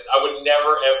 I would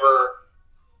never ever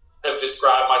have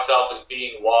described myself as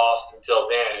being lost until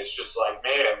then. It's just like,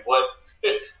 man, what,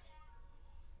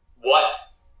 what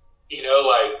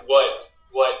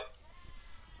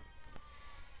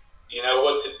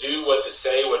to do, what to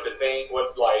say, what to think,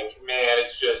 man,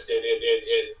 it's just,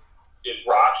 it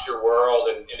rocks your world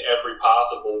in every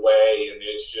possible way. And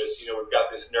it's just, we've got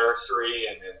this nursery,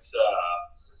 and it's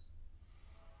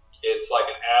like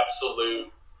an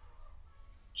absolute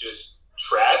just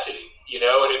tragedy,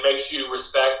 and it makes you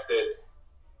respect that,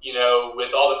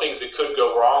 with all the things that could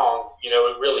go wrong,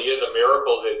 it really is a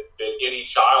miracle that any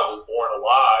child is born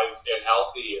alive and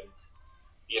healthy, and,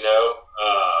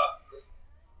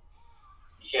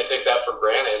 you can't take that for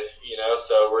granted,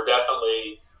 so we're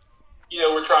definitely,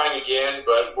 we're trying again,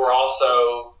 but we're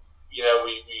also,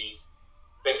 we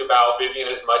think about Vivian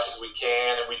as much as we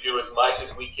can, and we do as much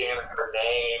as we can in her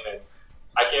name. And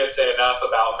I can't say enough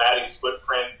about Maddie's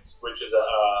Footprints, which is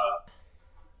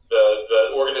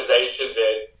the organization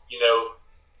that,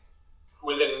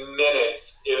 within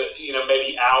minutes,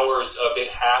 maybe hours of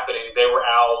it happening, they were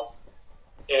out.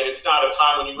 And it's not a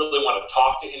time when you really want to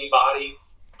talk to anybody,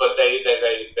 but they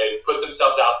put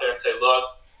themselves out there and say, look,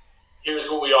 here's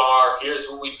what we are, here's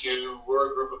what we do.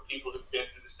 We're a group of people who've been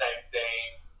through the same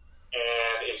thing.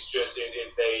 And it's just, they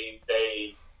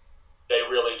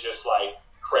really just like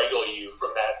cradle you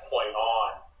from that point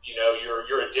on.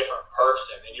 You're a different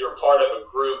person, and you're a part of a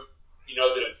group,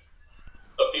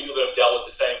 of people that have dealt with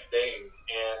the same thing.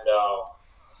 And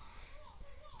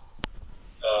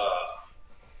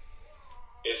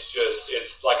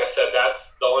it's like I said,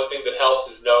 that's the only thing that helps,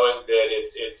 is knowing that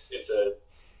it's a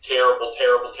terrible,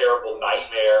 terrible, terrible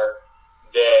nightmare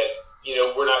that,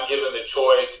 we're not given the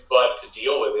choice but to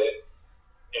deal with it.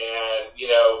 And,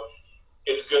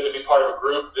 it's good to be part of a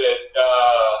group that,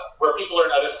 where people are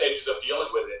in other stages of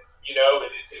dealing with it.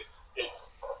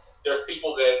 There's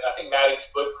people that, I think Maddie's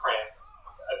footprints,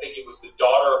 I think it was the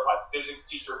daughter of my physics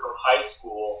teacher from high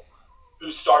school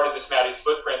who started this Maddie's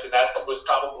footprints. And that was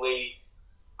probably,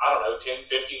 10,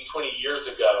 15, 20 years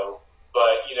ago.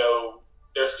 But,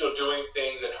 they're still doing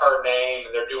things in her name,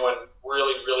 and they're doing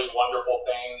really, really wonderful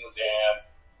things. And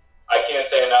I can't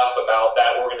say enough about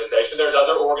that organization. There's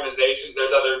other organizations,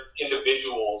 there's other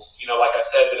individuals, like I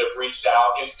said, that have reached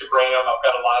out. Instagram, I've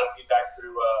got a lot of feedback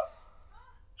through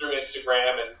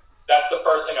Instagram, and that's the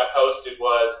first thing I posted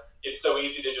was, it's so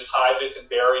easy to just hide this and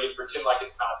bury it and pretend like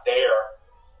it's not there.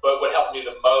 But what helped me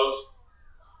the most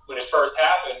when it first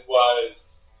happened was,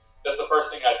 that's the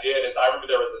first thing I did, is I remember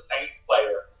there was a Saints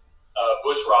player,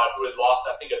 Bushrod, who had lost,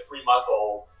 I think, a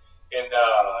 3-month-old. And,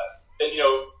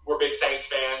 we're big Saints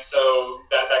fans, so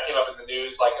that came up in the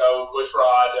news, like, oh,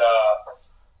 Bushrod,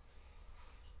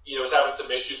 was having some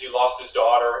issues. He lost his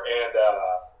daughter. And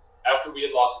after we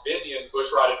had lost Vivian,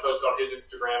 Bushrod had posted on his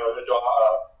Instagram a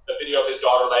video of his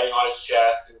daughter laying on his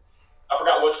chest. And I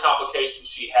forgot which complications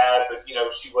she had, but,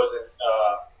 she wasn't,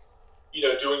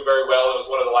 doing very well. It was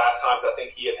one of the last times I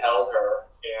think he had held her.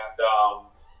 And,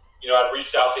 I'd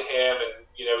reached out to him, and,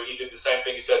 he did the same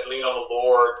thing. He said, lean on the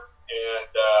Lord. And,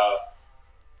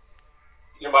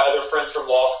 my other friends from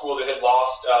law school that had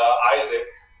lost Isaac,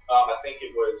 I think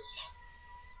it was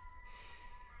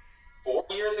 4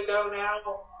 years ago now.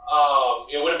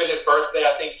 It would have been his birthday,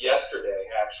 I think, yesterday,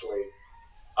 actually.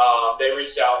 They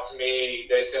reached out to me.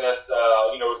 They sent us,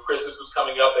 if Christmas was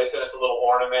coming up, they sent us a little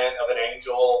ornament of an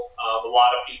angel. A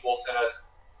lot of people sent us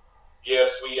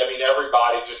gifts.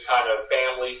 Everybody, just kind of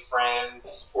family,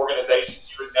 friends,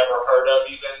 organizations you had never heard of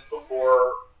even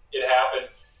before it happened.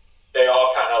 They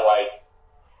all kind of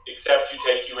accept you,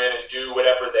 take you in, and do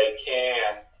whatever they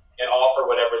can and offer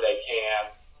whatever they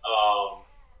can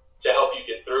to help you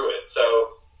get through it.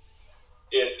 So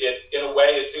it in a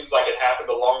way, it seems like it happened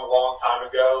a long, long time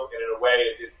ago, and in a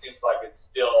way, it seems like it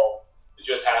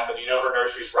just happened. Her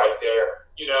nursery's right there.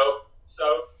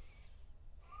 So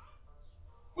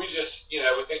we just,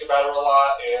 we think about her a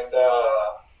lot, and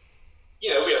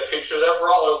we have pictures of her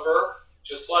all over,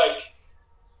 just like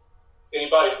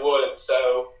anybody would.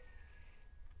 So,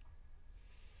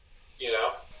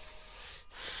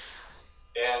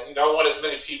 and I want as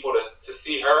many people to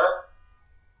see her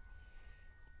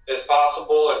as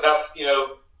possible. And that's,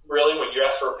 really when you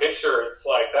ask for a picture, it's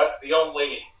like, that's the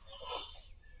only,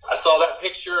 I saw that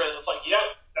picture and it's like,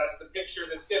 yep, that's the picture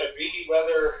that's going to be,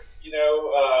 whether, you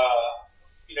don't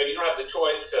have the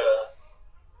choice to,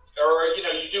 or,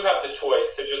 you do have the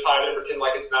choice to just hide it and pretend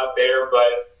like it's not there,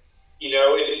 but,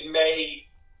 it may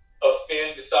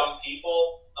offend some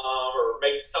people, or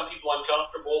make some people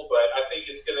uncomfortable, but I think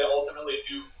it's going to ultimately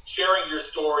sharing your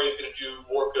story is going to do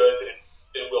more good than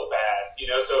it will bad,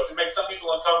 so if it makes some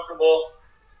people uncomfortable,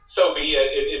 so be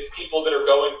it. It's people that are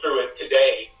going through it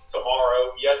today,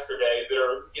 tomorrow, yesterday, that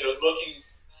are,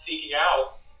 seeking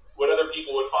out what other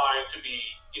people would find to be,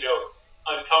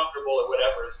 uncomfortable or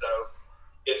whatever. So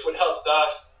it's what helped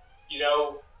us,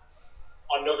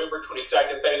 on November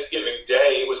 22nd, Thanksgiving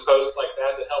Day, it was posts like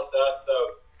that helped us.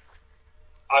 So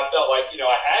I felt like,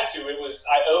 I had to.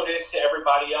 I owed it to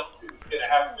everybody else who's going to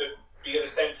have to be in the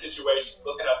same situation,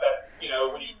 looking up that,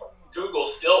 when you Google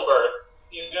stillbirth,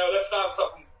 that's not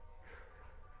something,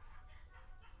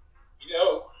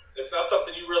 it's not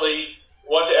something you really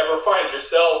want to ever find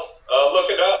yourself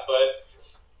looking up. But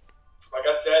like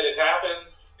I said, it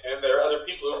happens, and there are other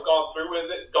people who've gone through it,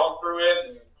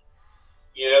 and,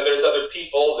 there's other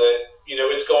people that,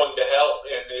 it's going to help.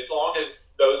 And as long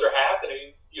as those are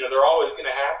happening, they're always going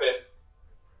to happen.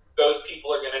 Those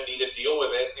people are going to need to deal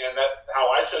with it. And that's how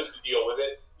I chose to deal with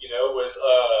it, was,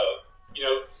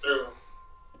 through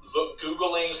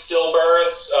Googling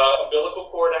stillbirths, umbilical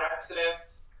cord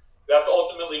accidents. that's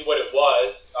ultimately what it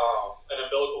was, an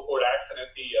umbilical cord accident.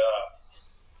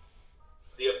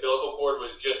 The umbilical cord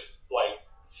was just like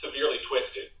severely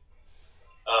twisted,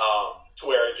 to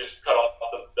where it just cut off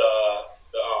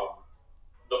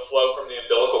the flow from the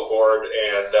umbilical cord.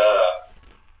 And,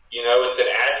 it's an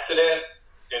accident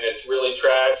and it's really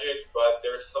tragic, but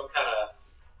there's some kind of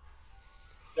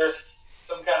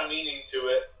meaning to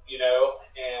it,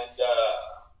 and,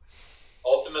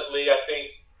 ultimately I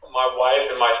think my wife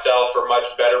and myself are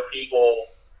much better people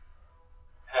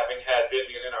having had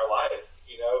Vivian in our life.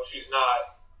 She's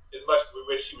not, as much as we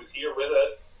wish she was here with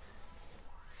us,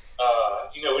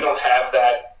 we don't have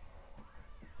that.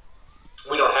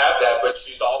 We don't have that, but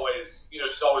she's always going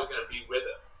to be with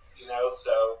us,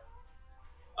 so,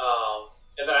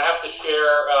 and then I have to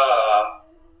share,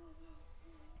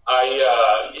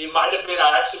 it might have been,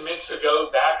 I actually meant to go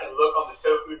back and look on the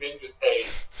Tofu Ninjas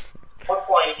page. At one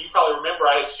point, you probably remember,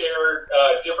 I had shared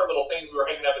different little things we were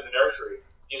hanging up in the nursery,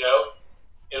 and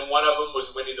one of them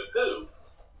was Winnie the Pooh.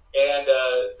 And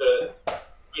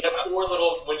we had 4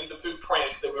 little Winnie the Pooh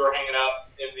prints that we were hanging up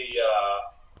in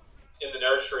the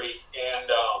nursery.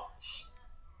 And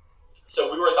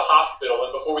so we were at the hospital,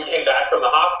 and before we came back from the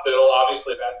hospital,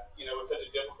 obviously that's, was such a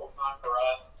difficult time for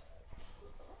us.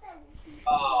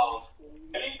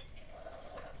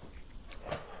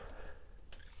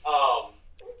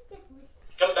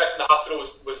 Coming back from the hospital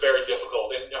was very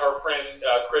difficult, and her friend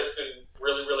Kristen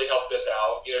really, really helped us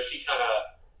out. She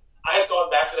I had gone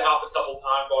back to the house a couple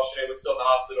times while Sinead was still in the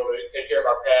hospital to take care of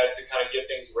our pets and kind of get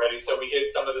things ready. So we hid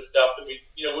some of the stuff that we,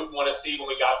 wouldn't want to see when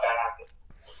we got back.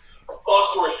 Long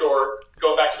story short,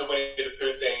 going back to the Winnie the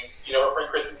Pooh thing, her friend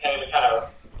Kristen came and kind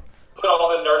of put all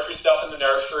the nursery stuff in the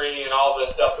nursery and all the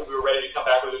stuff that we were ready to come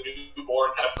back with a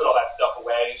newborn, kind of put all that stuff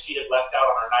away. And she had left out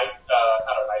on our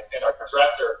our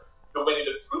dresser, the Winnie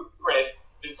the Pooh print,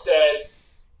 and said,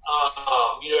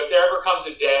 if there ever comes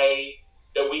a day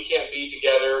that we can't be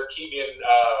together, keep me in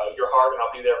your heart, and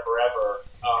I'll be there forever.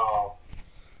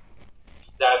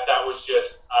 That was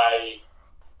just, I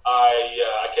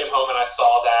came home and I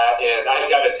saw that, and I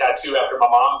got a tattoo after my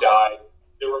mom died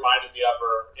that reminded me of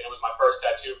her, and it was my first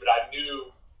tattoo, but I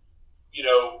knew,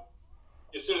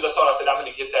 as soon as I saw it, I said, I'm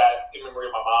going to get that in memory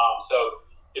of my mom. So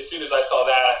as soon as I saw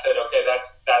that, I said, okay,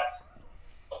 that's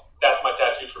my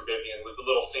tattoo for Vivian, was the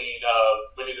little scene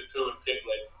of Winnie the Pooh and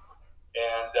Piglet.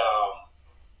 And,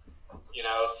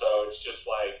 so it's just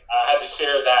like, I had to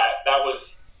share that.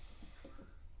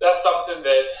 That's something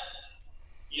that,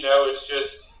 it's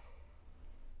just,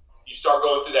 you start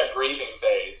going through that grieving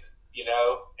phase, and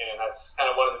that's kind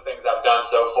of one of the things I've done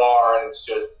so far. And it's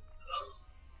just,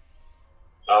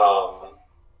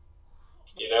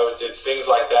 it's things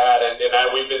like that. And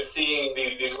we've been seeing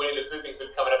these Winnie the Pooh things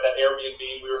been coming up. That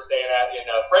Airbnb we were staying at in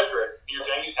Frederick, near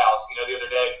Janie's house, the other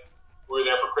day, we were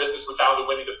there for Christmas. We found a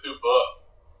Winnie the Pooh book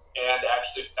and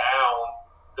actually found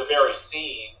the very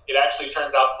scene. It actually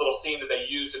turns out the little scene that they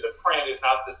used in the print is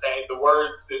not the same. The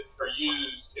words that are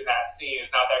used in that scene is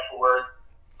not the actual words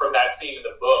from that scene in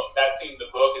the book. That scene in the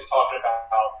book is talking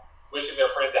about wishing their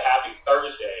friends a happy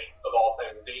Thursday, of all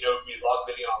things. And, we lost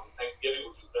Vivian on Thanksgiving,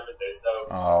 which was Thursday. So,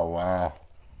 oh, wow.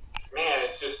 Man,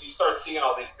 it's just, you start seeing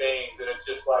all these things, and it's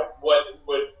just like, what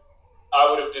I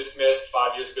would have dismissed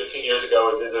 5 years ago, 10 years ago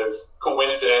as a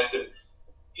coincidence. And,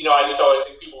 I used to always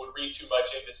think people would read too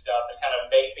much into stuff and kind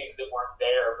of make things that weren't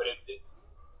there, but it's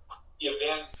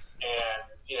events and,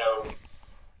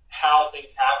 how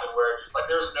things happen where it's just like,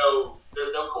 there's no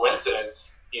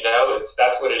coincidence,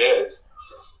 that's what it is.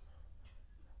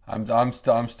 I'm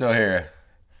still here.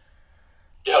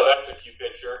 Yeah, that's a cute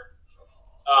picture.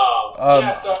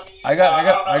 I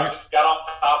just got off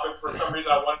topic for some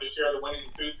reason. I wanted to share the Winnie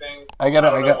the Pooh thing. I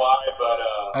got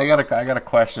a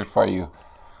question for you.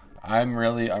 I'm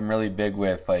really big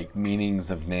with like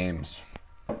meanings of names.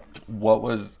 What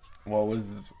was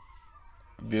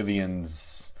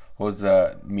Vivian's? What was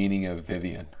the meaning of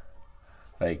Vivian?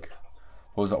 Like,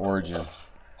 what was the origin?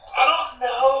 I don't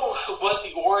know what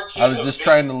the origin. I was just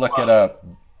trying to look it up.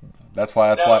 That's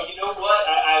why. You know what?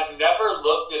 I've never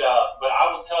looked it up, but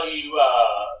I will tell you.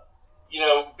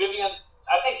 Vivian.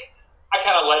 I think I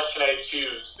kind of let Sinead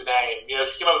choose the name.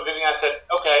 She came up with Vivian. I said,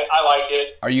 okay, I like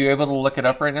it. Are you able to look it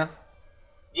up right now?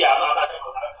 Yeah, I'm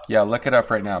yeah, look it up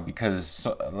right now because,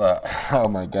 oh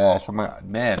my gosh,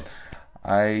 man,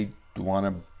 I want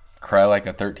to cry like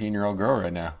a 13-year-old girl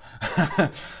right now.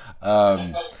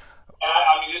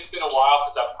 It's been a while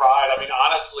since I've cried.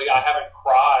 Honestly, I haven't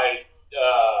cried,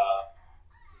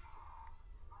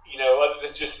 other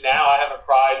than just now. I haven't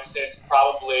cried since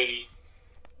probably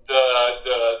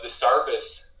the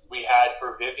service we had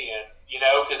for Vivian,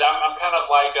 because I'm kind of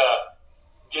like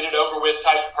get it over with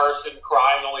type person.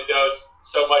 Crying only does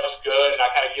so much good, and I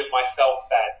kind of give myself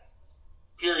that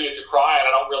period to cry, and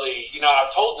I don't really,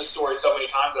 I've told this story so many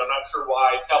times that I'm not sure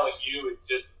why telling you is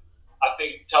just, I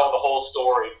think telling the whole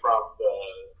story from the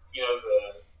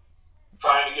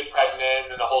trying to get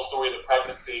pregnant and the whole story of the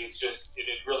pregnancy, it's just, it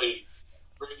really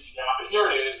brings you down. But here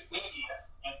it is, Vivian,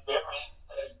 and Vivian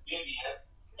says Vivian,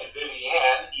 and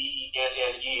Vivienne,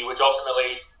 E-N-N-E, which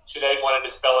ultimately Sinead wanted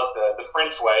to spell it the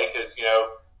French way, because,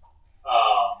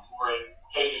 we're in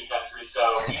Cajun country,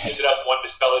 so we ended up wanting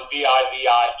to spell it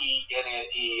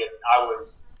V-I-V-I-E-N-N-E, and I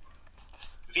was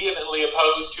vehemently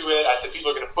opposed to it. I said people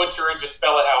are going to butcher it, just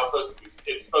spell it how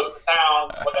it's supposed to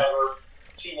sound, whatever.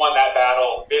 She won that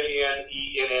battle, Vivian,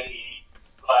 E-N-N-E,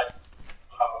 but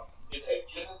is a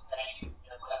given name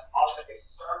unless often a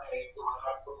surname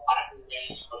derived from Latin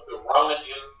name of the Roman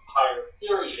Empire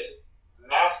period,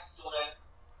 masculine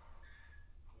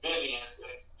Vivians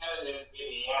and feminine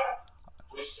Viviana,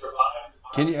 which survived.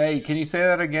 Can you say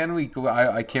that again?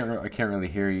 I can't really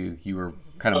hear you. You were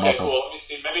kind of muffled. Okay, cool. Let me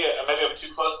see. Maybe I'm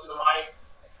too close to the mic.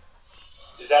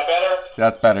 Is that better?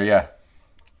 That's better. Yeah.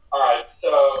 All right.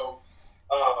 So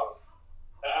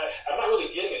I'm not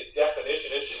really getting a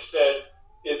definition. It just says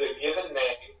is a given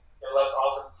name unless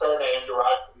often surname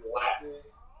derived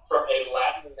from a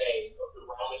Latin name of the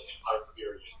Roman Empire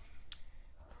period.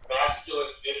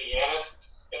 Masculine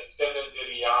Vivianus and feminine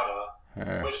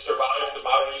Viviana, which survived the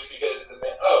modern use because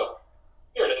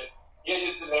here it is. It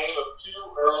is the name of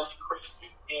two early Christian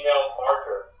female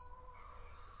martyrs,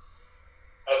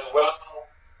 as well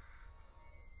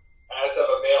as of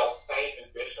a male saint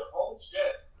and bishop. Holy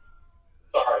shit!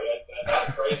 Sorry,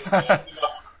 that's crazy. I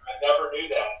never knew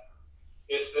that.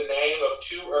 It's the name of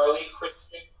two early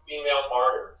Christian female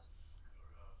martyrs.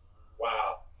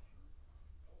 Wow.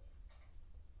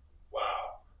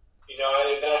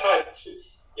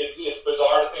 It's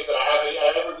bizarre to think that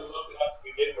I never just looked it up to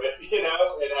begin with, and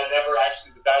I never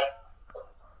actually.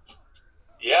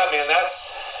 Yeah, man,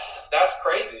 that's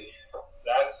crazy.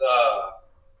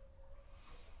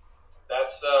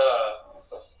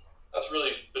 That's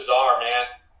really bizarre, man.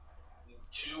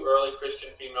 Two early Christian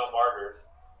female martyrs.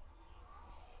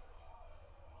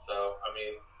 So, I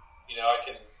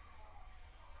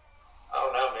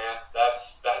don't know, man.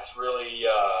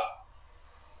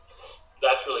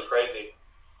 That's really crazy.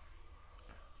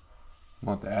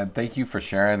 Well, and thank you for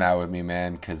sharing that with me,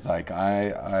 man. Because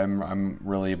I'm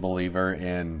really a believer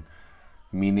in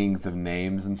meanings of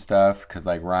names and stuff. Because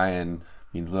Ryan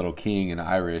means little king in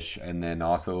Irish, and then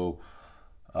also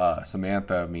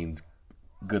Samantha means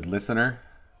good listener,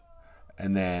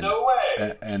 and then no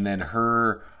way. And then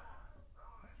her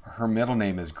middle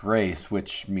name is Grace,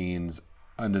 which means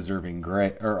undeserving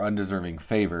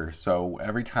favor. So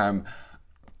every time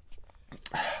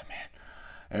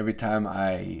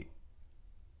I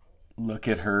look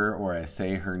at her or I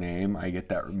say her name, I get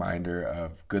that reminder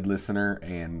of good listener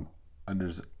and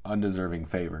undeserving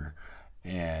favor.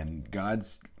 And God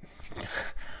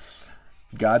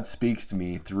speaks to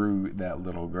me through that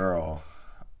little girl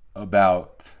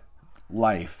about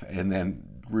life, and then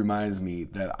reminds me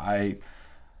that I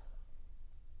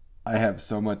have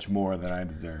so much more than I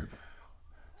deserve.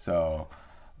 So,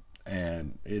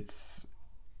 and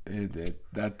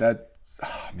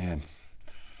man.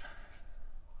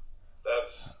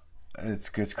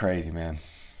 It's crazy, man.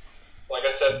 Like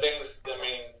I said, things,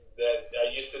 that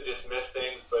I used to dismiss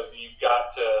things, but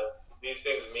these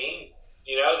things mean,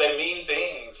 they mean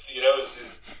things,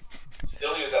 as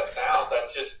silly as that sounds,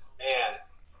 that's just, man.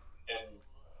 And,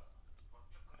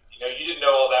 you didn't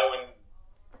know all that when,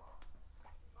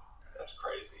 that's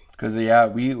crazy.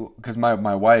 Because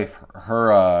my wife,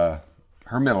 her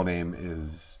middle name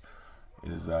is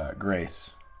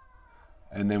Grace.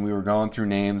 And then we were going through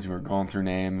names,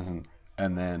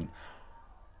 and then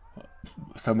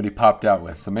somebody popped out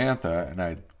with Samantha, and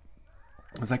I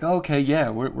was like, oh, okay, yeah,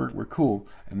 we're cool.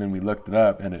 And then we looked it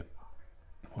up, and it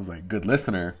was good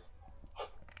listener.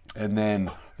 And then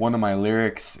one of my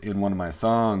lyrics in one of my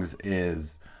songs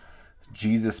is,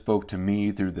 Jesus spoke to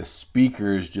me through the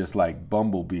speakers just like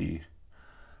Bumblebee.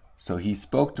 So he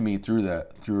spoke to me through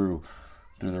the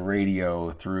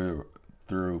radio, through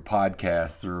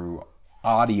podcasts, through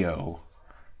audio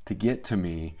to get to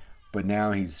me, but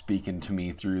now he's speaking to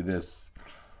me through this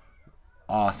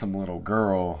awesome little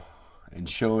girl and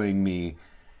showing me,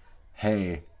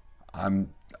 hey,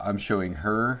 I'm showing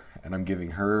her and I'm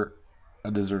giving her a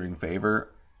deserving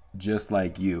favor just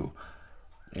like you.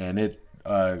 And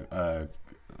a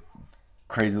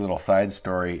crazy little side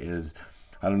story is,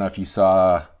 I don't know if you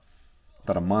saw,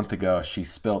 about a month ago she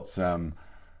spilt some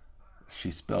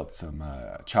she spilled some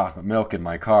chocolate milk in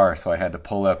my car, so I had to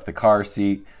pull up the car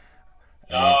seat.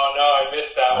 Oh no, I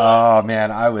missed that one. Oh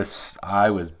man, I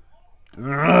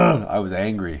was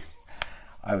angry.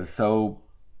 I was so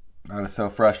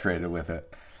frustrated with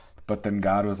it. But then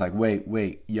God was like,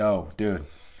 wait, yo, dude,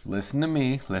 listen to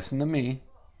me.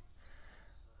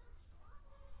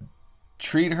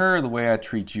 Treat her the way I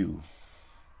treat you.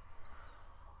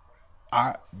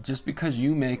 Just because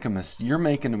you're making a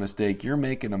mistake, you're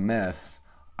making a mess,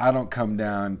 I don't come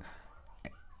down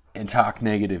and talk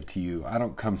negative to you. I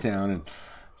don't come down and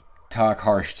talk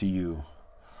harsh to you.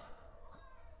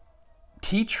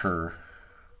 Teach her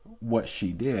what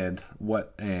she did,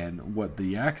 what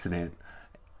the accident,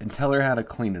 and tell her how to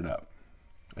clean it up.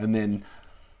 And then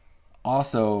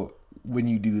also, when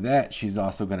you do that, she's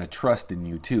also going to trust in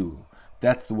you too.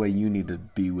 That's the way you need to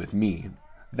be with me.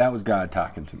 That was God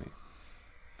talking to me.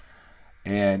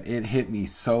 And it hit me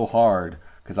so hard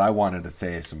because I wanted to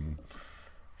say some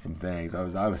things. I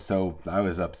was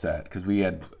upset because we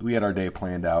had our day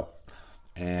planned out,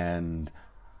 and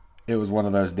it was one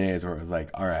of those days where it was like,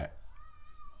 all right,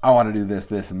 I want to do this,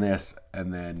 and this,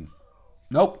 and then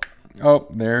nope. Oh,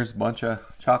 there's a bunch of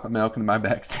chocolate milk in my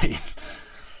back seat.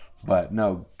 But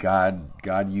no, God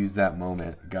used that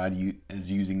moment. God is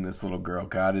using this little girl.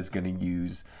 God is going to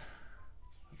use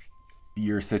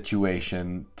your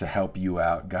situation to help you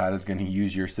out. God is going to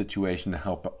use your situation to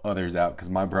help others out. Because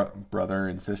my brother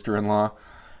and sister-in-law,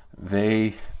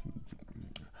 they've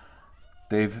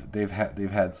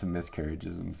had some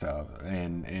miscarriages themselves,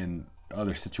 and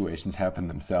other situations happen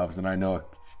themselves. And I know a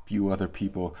few other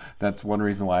people. That's one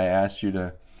reason why I asked you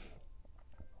to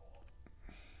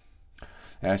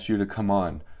come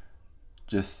on.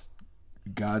 Just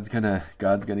God's gonna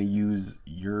use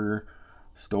your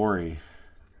story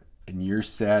and your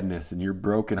sadness and your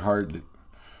broken heart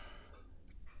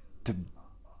to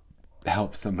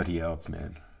help somebody else,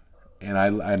 man. And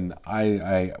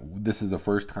I this is the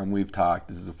first time we've talked.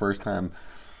 This is the first time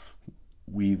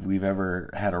we've ever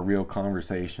had a real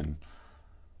conversation.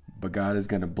 But God is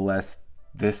going to bless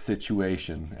this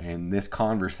situation and this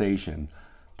conversation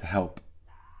to help.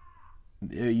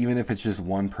 Even if it's just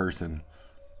one person,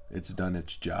 it's done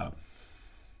its job.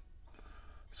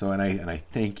 So, and I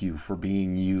thank you for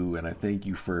being you, and I thank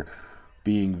you for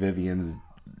being Vivian's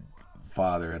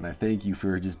father, and I thank you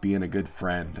for just being a good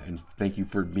friend, and thank you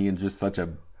for being just such a,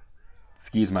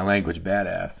 excuse my language,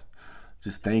 badass.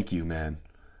 Just thank you, man,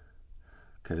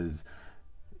 because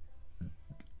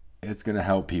it's gonna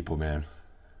help people, man.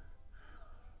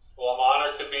 Well, I'm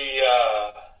honored to be.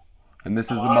 And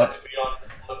this is honored to be on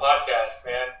the podcast,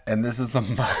 man. And this is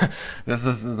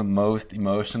the most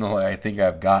emotional I think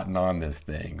I've gotten on this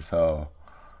thing. So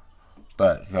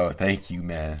thank you,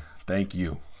 man. Thank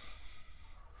you.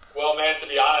 Well, man, to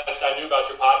be honest, I knew about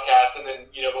your podcast, and then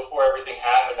before everything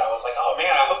happened, I was like, oh man,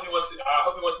 I hope he wants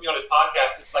me on his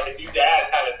podcast. It's like a new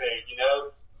dad kind of thing,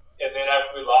 And then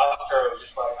after we lost her, it was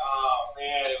just like, oh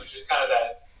man, it was just kind of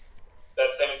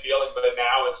that same feeling. But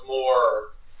now it's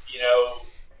more,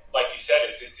 like you said,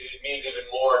 it means even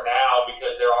more now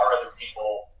because there are other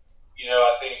people.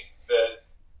 I think the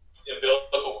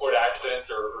umbilical cord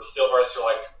accidents or stillbirths are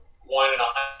like 1 in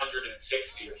 160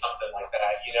 or something like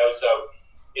that. So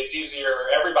it's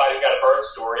easier. Everybody's got a birth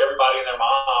story. Everybody and their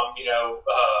mom,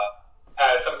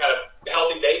 has some kind of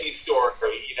healthy baby story.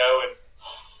 And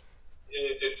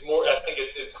it's more. I think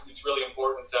it's really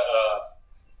important to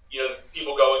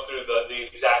people going through the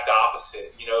exact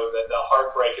opposite. The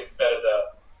heartbreak instead of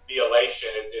the elation.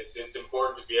 It's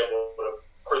important to be able to,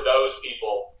 for those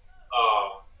people,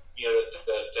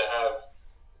 to have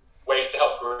ways to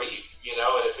help grieve.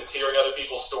 And if it's hearing other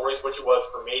people's stories, which it was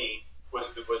for me,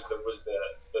 was the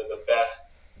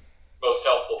best, most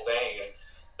helpful thing. And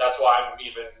that's why I'm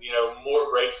even more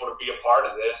grateful to be a part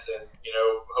of this. And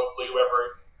hopefully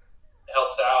whoever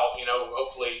helps out,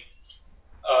 hopefully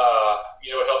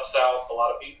it helps out a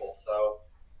lot of people. So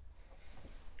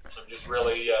I'm just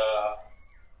really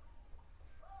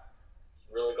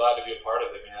glad to be a part of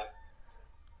it, man.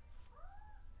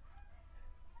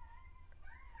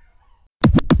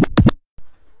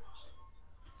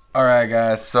 All right,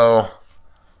 guys. So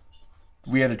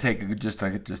we had to take just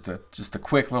a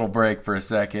quick little break for a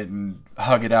second and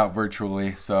hug it out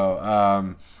virtually.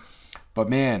 So, but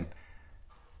man,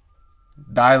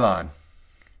 Dylon,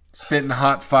 spitting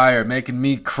hot fire, making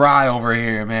me cry over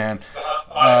here, man.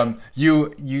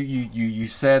 You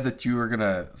said that you were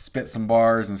gonna spit some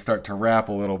bars and start to rap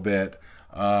a little bit.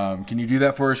 Can you do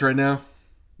that for us right now?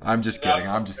 I'm just kidding.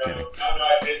 No, I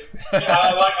didn't.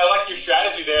 I like your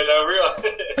strategy there, though.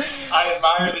 Really, I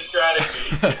admire the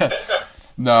strategy.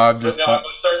 No, I'm But just. no, I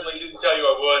certainly didn't tell you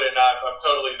I would, and I'm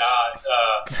totally not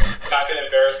going to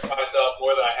embarrass myself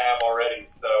more than I have already.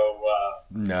 So,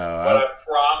 No. but I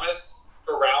promise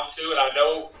for round 2, and I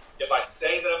know if I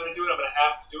say that I'm going to do it, I'm going to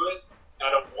have to do it. And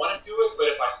I don't want to do it, but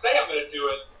if I say I'm going to do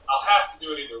it, I'll have to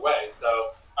do it either way.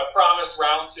 So I promise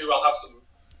round 2, I'll have some.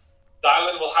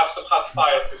 Dylan will have some hot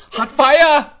fire this week. Hot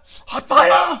fire! Hot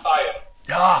fire! Hot fire.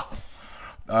 Yeah.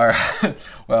 All right.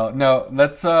 Well, no.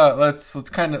 Let's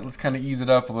kind of ease it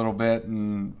up a little bit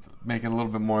and make it a little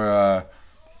bit more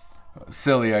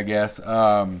silly, I guess.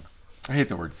 I hate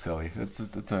the word silly. It's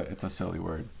a silly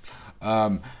word.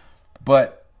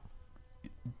 But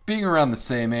being around the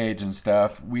same age and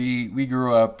stuff, we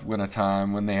grew up in a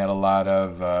time when they had a lot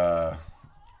of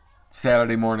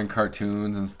Saturday morning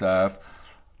cartoons and stuff.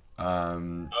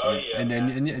 Oh yeah.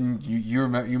 And you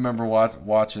remember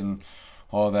watching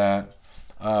all that.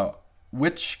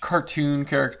 Which cartoon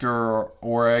character,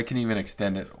 or I can even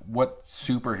extend it, what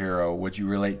superhero would you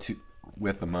relate to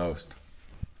with the most?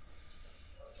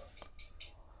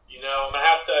 You know, I'm gonna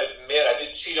have to admit I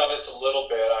did cheat on this a little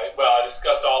bit. I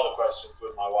discussed all the questions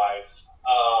with my wife.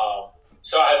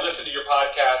 So I listened to your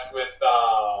podcast with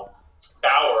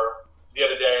Bauer the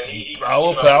other day, and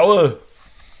Power.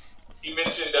 He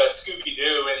mentioned Scooby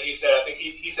Doo, and he said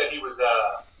he said he was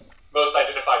most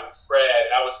identified with Fred,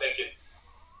 and I was thinking,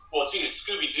 well, geez,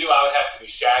 Scooby Doo, I would have to be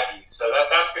Shaggy. So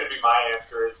that's going to be my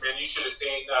answer. Man, you should have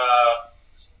seen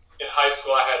in high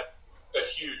school I had a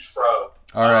huge fro.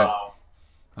 All right.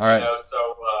 You know,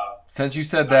 so since you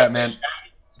said that, man,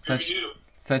 Scooby-Doo.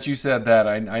 since you said that,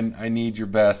 I need your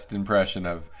best impression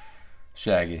of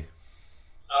Shaggy.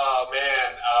 Oh man.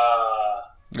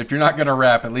 If you're not gonna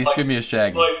rap, at least give me a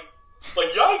Shaggy. Like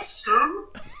yikes,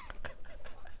 Scoob.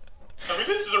 I mean,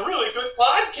 this is a really good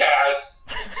podcast.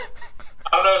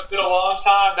 I don't know, it's been a long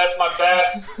time. That's my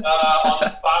best on the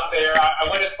spot there. I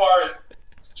went as far as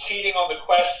cheating on the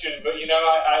question, but you know,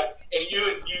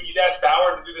 you'd asked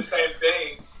Bauer to do the same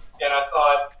thing, and I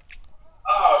thought,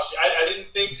 I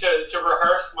didn't think to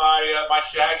rehearse my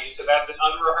Shaggy, so that's an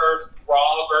unrehearsed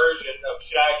raw version of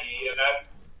Shaggy, and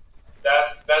that's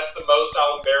the most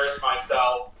I'll embarrass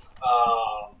myself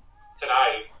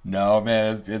tonight. No,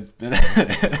 man, it's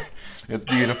it's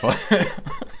beautiful.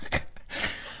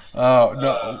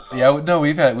 Oh no,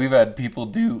 we've had people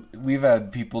do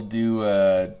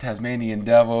Tasmanian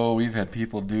Devil. We've had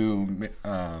people do.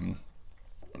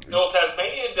 No,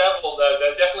 Tasmanian Devil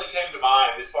that definitely came to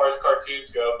mind as far as cartoons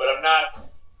go, but I'm not.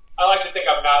 I like to think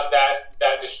I'm not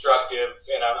that destructive,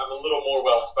 and I'm a little more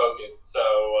well spoken. So.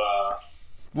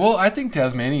 Well, I think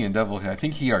Tasmanian Devil. I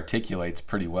think he articulates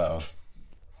pretty well.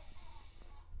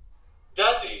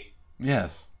 Does he?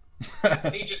 Yes.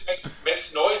 He just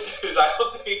makes noises. I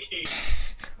don't think he.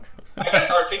 I guess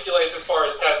articulates as far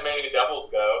as Tasmanian Devils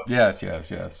go. Yes,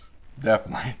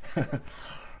 definitely.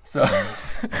 So,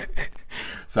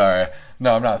 sorry.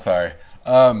 No, I'm not sorry.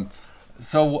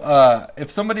 So,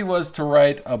 if somebody was to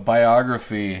write a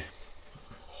biography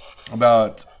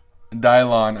about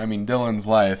Dylan's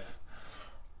life,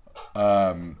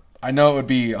 I know it would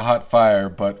be Hot Fire,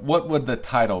 but what would the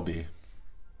title be?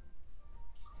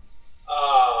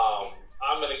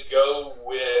 I'm going to go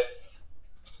with.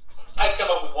 I'd come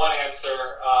up with one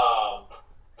answer,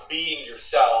 being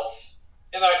yourself,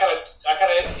 and then I kind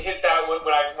of hit that when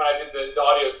I did the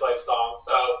Audio Slave song.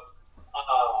 So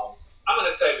I'm going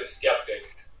to say The Skeptic,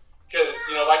 because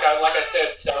you know, like I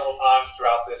said several times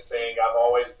throughout this thing, I've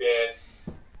always been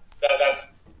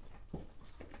that's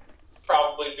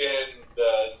probably been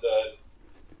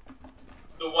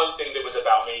the one thing that was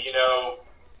about me, you know.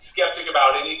 Skeptic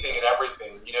about anything and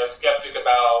everything, you know, skeptic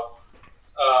about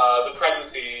the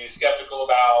pregnancy, skeptical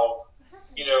about,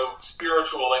 you know,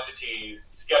 spiritual entities,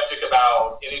 skeptic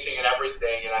about anything and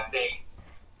everything. And I think,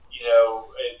 you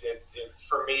know, it's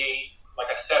for me,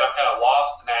 like I said, I'm kind of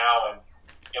lost now. And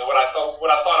what I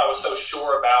thought I was so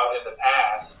sure about in the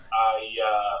past, I,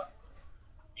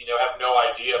 you know, have no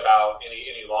idea about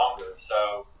any longer.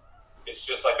 So it's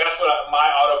just like, that's what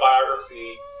my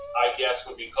autobiography, I guess,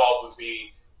 would be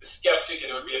The Skeptic,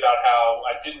 and it would be about how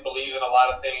I didn't believe in a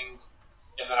lot of things,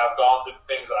 and then I've gone through the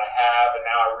things that I have, and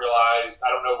now I realized,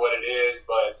 I don't know what it is,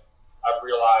 but I've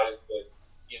realized that,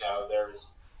 you know,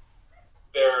 there's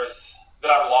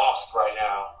that I'm lost right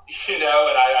now, you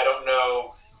know, and I don't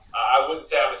know, I wouldn't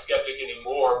say I'm a skeptic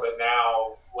anymore, but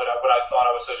now what I thought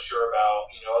I was so sure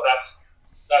about, you know, that's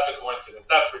a coincidence,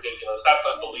 that's ridiculous, that's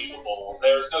unbelievable,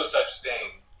 there's no such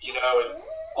thing, you know, it's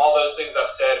all those things I've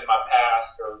said in my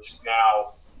past are just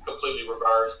now completely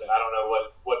reversed, and I don't know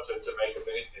what to make of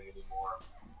anything anymore.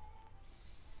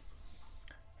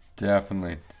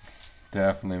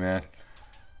 Definitely, man.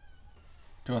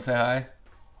 Do you want to say hi?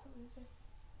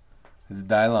 It's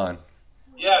Dylon.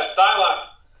 Yeah, it's Dylan.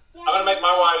 I'm going to make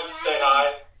my wife say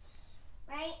hi.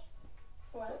 Right?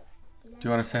 What? Do you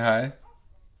want to say hi?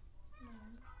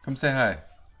 Come say hi.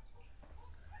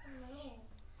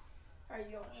 Are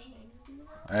you on an interview?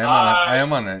 I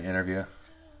am on an interview.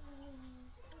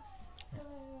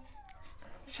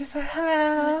 She's like,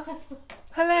 hello.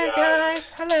 Hello, Yeah. guys.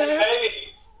 Hey, Hello.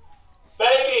 baby.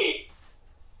 Baby.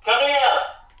 Come here.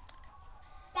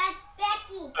 That's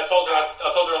Becky. I told her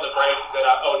on the break that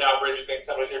now Bridget thinks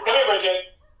somebody's here. Come here,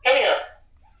 Bridget. Come here.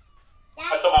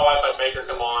 I told my wife I'd make her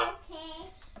come on. Okay.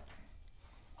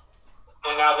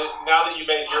 And now that you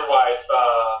made your wife,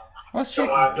 Well, come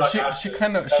on, I feel like she I-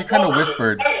 kind of Come on, Bridget.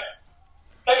 whispered. Come here.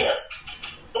 Come here.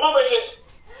 Come on, Bridget.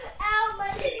 Oh my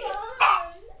Come here.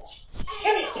 God.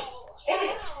 Come here. Come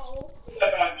here. Ow.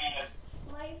 Step back, man.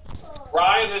 My phone.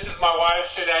 Ryan, this is my wife,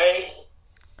 Sinead.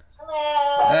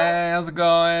 Hello. Hey, how's it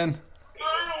going?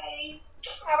 Hi.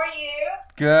 How are you?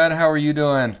 Good. How are you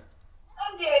doing?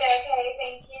 I'm doing okay,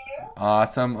 thank you.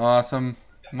 Awesome, awesome.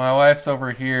 My wife's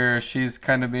over here. She's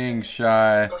kind of being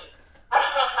shy. Go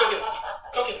get it.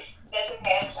 Go get it. That's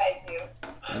okay, I'm shy too.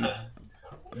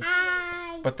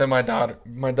 Hi. But then my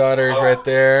daughter's right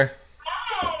there.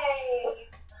 Hi.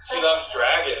 She loves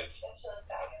dragons.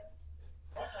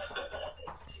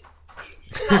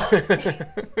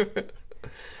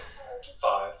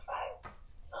 Five.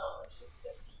 Oh, she's so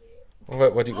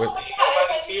cute. what do you? What?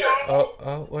 Nobody's here.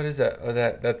 Oh, what is that? Oh,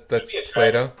 that's Maybe a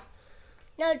Play-Doh.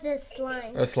 No, the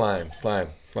slime. Oh, slime.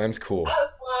 Slime's cool. Oh,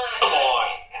 slime. Come on.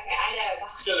 Okay, I know.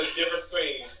 You know the difference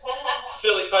between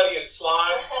silly putty and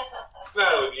slime? What's the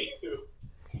matter with you?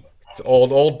 It's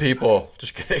old people.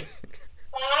 Just kidding.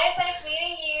 Nice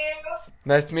meeting you.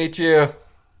 Nice to meet you.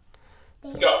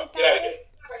 Go. Get out of here.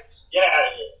 Get out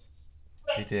of here.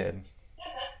 He did.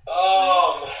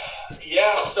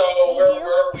 Yeah, so where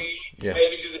were we? Yeah.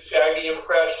 Maybe do the Shaggy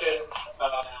impression.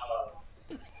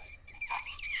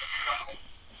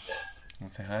 Want to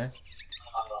say hi?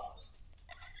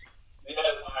 Yeah,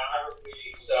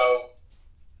 biography, so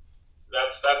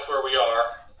that's where we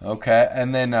are. Okay,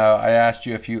 and then I asked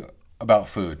you about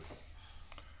food.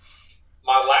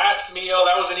 My last meal,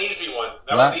 that was an easy one.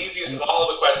 That was the easiest of all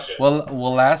of the questions.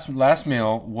 Well, last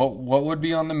meal. What would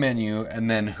be on the menu, and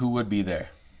then who would be there?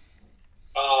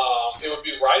 It would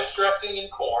be rice dressing and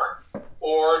corn,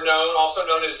 or also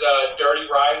known as dirty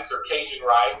rice or Cajun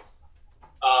rice.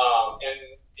 And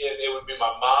it would be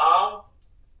my mom,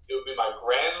 it would be my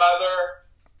grandmother,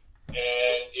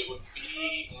 and it would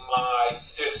be my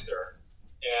sister.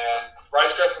 And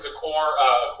rice dressing and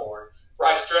corn.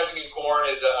 Rice dressing and corn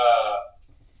is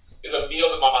a meal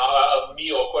that my mom,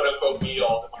 quote unquote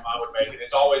meal that my mom would make, and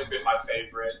it's always been my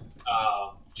favorite.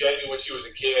 Jamie, when she was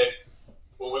a kid.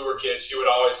 When we were kids, she would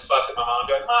always fuss at my mom,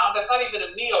 going, "Mom, that's not even a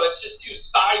meal. That's just two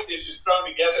side dishes thrown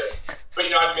together."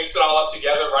 But I'd mix it all up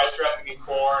together, rice dressing and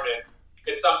corn, and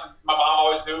it's something my mom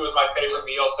always knew was my favorite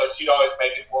meal. So she'd always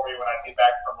make it for me when I get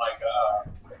back from like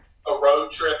a road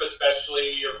trip,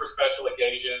 especially or for special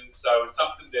occasions. So it's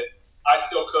something that I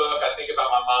still cook. I think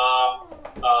about my mom,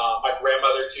 my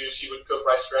grandmother too. She would cook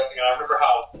rice dressing, and I remember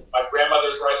how my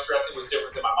grandmother's rice dressing was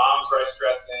different than my mom's rice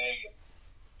dressing.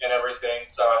 And everything,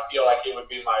 so I feel like it would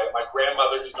be my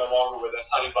grandmother, who's no longer with us,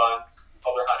 Honey Buns,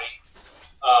 called her Honey,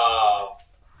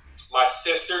 my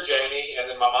sister Jamie, and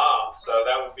then my mom. So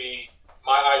that would be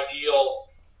my ideal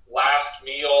last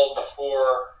meal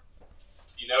before,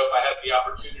 if I had the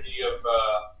opportunity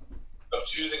of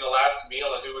choosing a last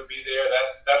meal and who would be there.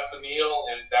 That's the meal,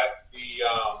 and that's the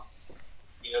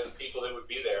the people that would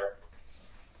be there.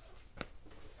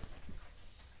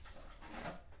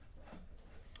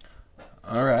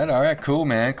 All right, cool,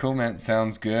 man.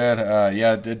 Sounds good.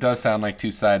 Yeah, it does sound like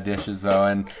two side dishes though,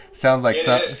 and sounds like It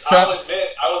is. I'll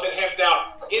admit, hands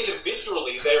down,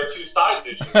 individually they are two side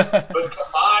dishes, but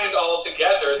combined all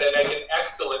together, they make an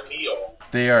excellent meal.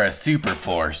 They are a super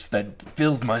force that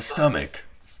fills my stomach.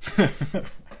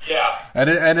 Yeah. And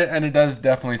it does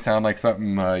definitely sound like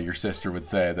something your sister would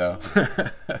say though.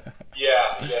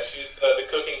 Yeah, she's the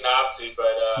cooking Nazi, but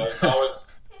it's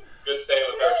always good staying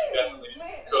with her. She definitely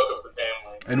cook of the family.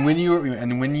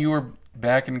 And when you were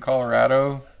back in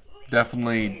Colorado,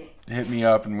 definitely hit me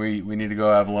up, and we need to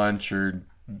go have lunch or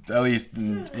at least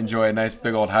enjoy a nice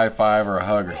big old high five or a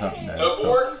hug or something.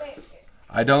 Snowboard?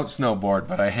 I don't snowboard,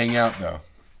 but I hang out though.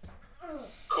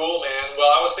 Cool, man.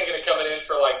 Well, I was thinking of coming in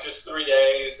for like just 3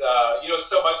 days. It's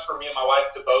so much for me and my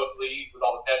wife to both leave with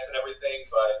all the pets and everything,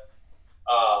 but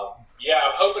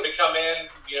I'm hoping to come in,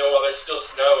 while there's still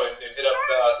snow and hit up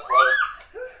the slopes.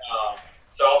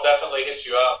 So I'll definitely hit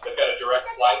you up. They've got a direct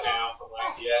flight now from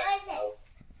YPS. So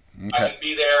Okay. I can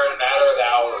be there in a matter of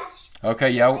hours. Okay,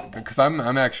 yeah, because I'm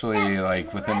actually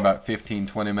like within about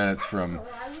 15-20 minutes from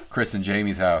Chris and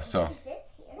Jamie's house, so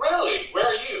Really? Where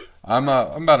are you? I'm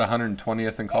about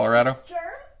 120th in Colorado,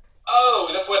 Oh,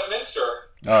 that's Westminster.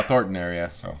 Thornton area.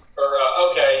 So, Or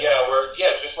okay, yeah,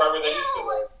 just right where they used to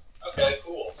live. Okay,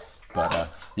 cool. but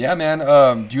yeah, man.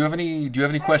 Do you have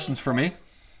any questions for me?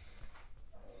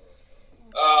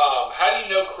 How do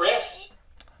you know Chris?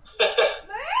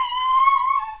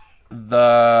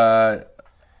 The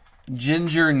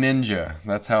Ginger Ninja.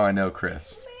 That's how I know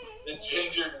Chris. The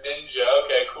Ginger Ninja.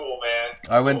 Okay, cool, man.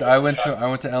 I went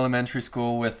to elementary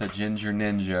school with a Ginger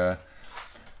Ninja,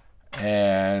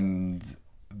 and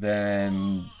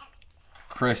then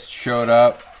Chris showed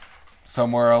up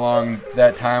somewhere along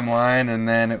that timeline, and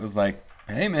then it was like,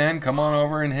 hey man, come on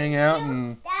over and hang out.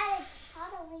 And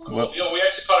Cool deal. We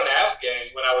actually caught an Avs game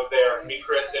when I was there. Me,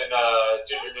 Chris, and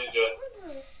Ginger Ninja.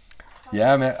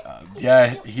 yeah, man,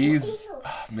 yeah, he's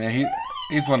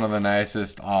one of the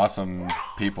nicest, awesome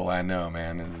people I know,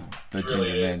 man. Is the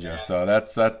Really Ginger is, Ninja. man. So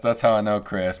that's how I know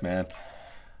Chris, man.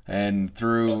 And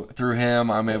through him,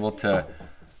 I'm able to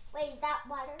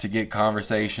get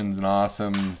conversations and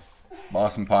awesome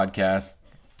podcasts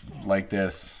like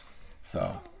this.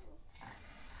 So.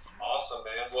 Awesome,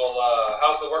 man. Well,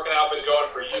 how's the working out been going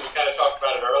for you? We kind of talked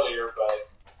about it earlier, but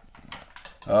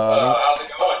how's it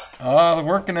going? The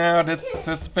working out,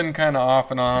 it's been kind of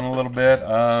off and on a little bit.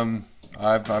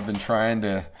 I've been trying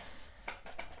to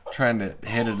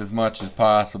hit it as much as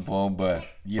possible, but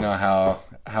you know how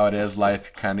it is.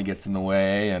 Life kind of gets in the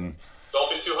way, and Don't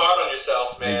be too hard on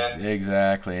yourself, man.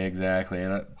 exactly.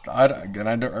 And I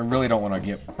really don't want to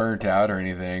get burnt out or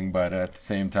anything, but at the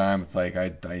same time, it's like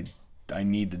I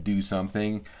need to do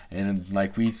something, and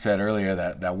like we said earlier,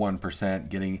 that 1%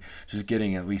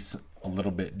 getting at least a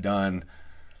little bit done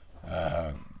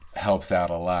helps out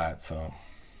a lot. So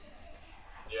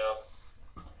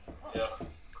Yeah.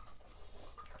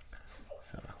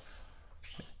 so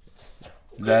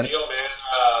is Good that it? deal, man.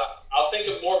 I'll think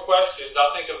of more questions.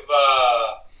 I'll think of.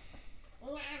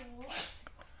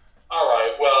 All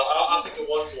right. Well, I'll think of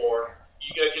one more.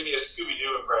 You gotta give me a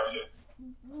Scooby-Doo impression.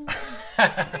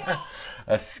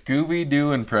 A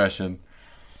Scooby-Doo impression.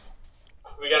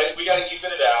 We gotta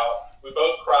even it out. We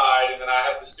both cried, and then I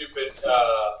have the stupid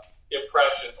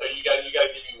impression. So you gotta give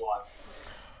me one.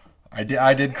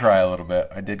 I did cry a little bit.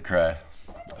 I did cry.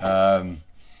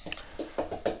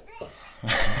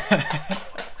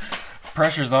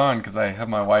 Pressure's on because I have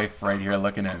my wife right here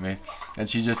looking at me, and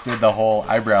she just did the whole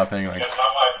eyebrow thing. Like, Yeah, my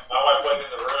wife wasn't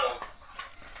in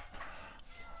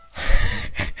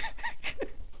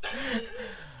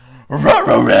the room.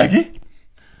 ruh-roh, Raggy.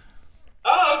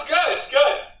 Oh, that's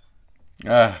good.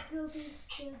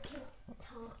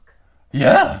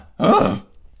 Yeah. Oh.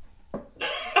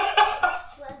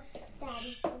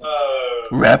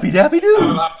 Rappy dappy I'll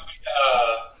doo. have to be,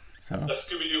 So a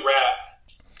Scooby-Doo rap.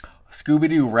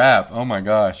 Scooby-Doo rap. Oh my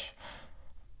gosh.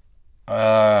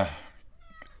 That'll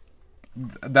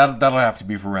have to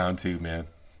be for round 2, man.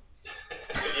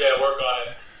 Yeah, work on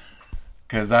it.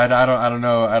 Cause I don't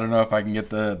know if I can get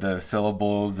the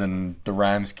syllables and the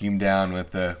rhyme scheme down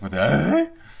with the.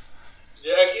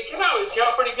 Yeah, it came out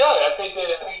pretty good. I think you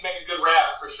make a good rap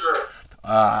for sure.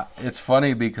 It's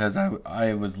funny because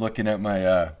I was looking at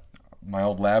my my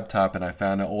old laptop and I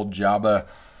found an old Jabba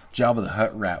the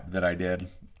Hutt rap that I did.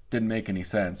 Didn't make any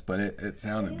sense, but it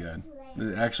sounded good.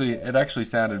 It actually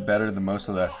sounded better than most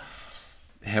of the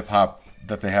hip hop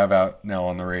that they have out now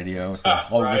on the radio with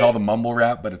all the mumble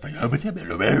rap. But it's like so.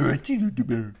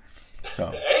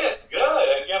 Hey, that's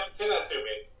good. You have to sing that to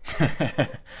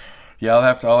me. Yeah, I'll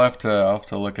have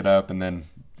to look it up, and then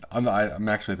I'm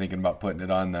actually thinking about putting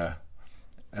it on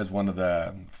as one of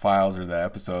the files or the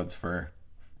episodes for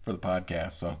the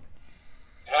podcast. So.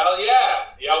 Hell yeah.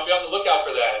 Yeah, I'll be on the lookout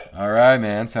for that. All right,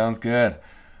 man. Sounds good.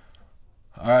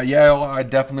 Yeah, well, I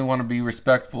definitely want to be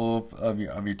respectful of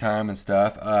your time and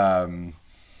stuff.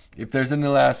 If there's any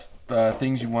last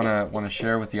things you want to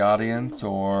share with the audience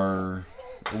or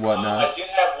whatnot. I did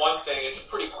have one thing. It's a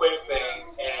pretty quick thing,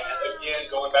 and again,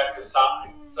 going back to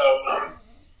signs. So I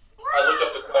looked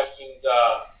up the questions, and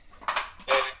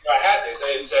I had this.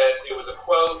 It said it was a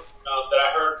quote that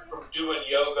I heard from doing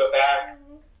yoga back,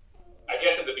 I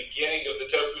guess, at the beginning of the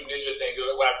Tofu Ninja thing.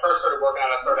 When I first started working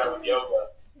out, I started out with yoga.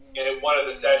 And in one of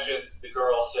the sessions, the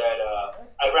girl said,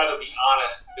 I'd rather be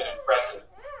honest than impressive.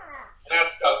 And that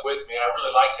stuck with me, and I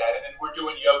really like that. And then we're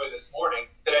doing yoga this morning.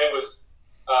 Today was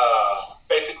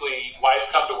basically wife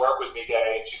come to work with me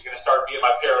day, and she's going to start being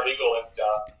my paralegal and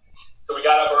stuff. So So we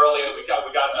got up early and we got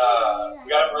up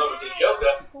early, we did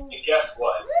yoga, and guess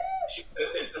what?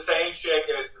 It's the same chick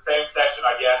and it's the same section,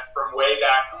 I guess, from way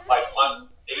back like 8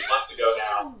 months ago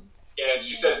now. And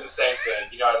she says the same thing.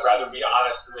 You know, I'd rather be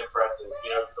honest than impressive.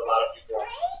 You know, because a lot of people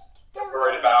are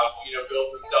worried about, you know,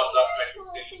 building themselves up to make them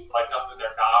seem like something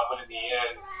they're not. When in the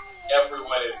end,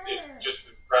 everyone is just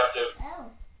impressive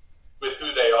with who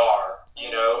they are.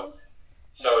 You know,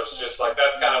 so it's just like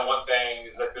that's kind of one thing.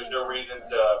 Is like there's no reason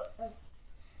to,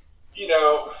 you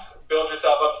know, build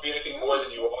yourself up to be anything more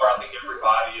than you are. I think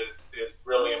everybody is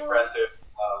really impressive,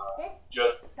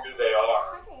 just who they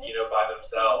are. You know, by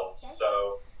themselves.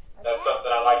 So. That's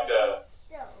something I like to,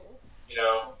 you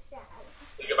know,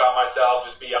 think about myself,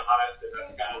 just be honest, and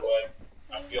that's kind of what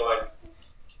I feel like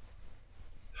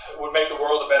would make the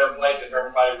world a better place if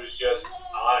everybody was just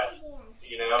honest,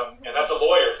 you know, and that's a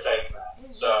lawyer saying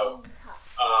that. So,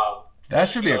 that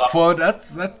should be a quote.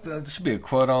 That should be a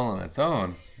quote all on its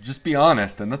own. Just be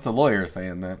honest, and that's a lawyer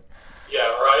saying that. Yeah,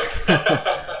 right.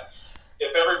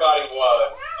 If everybody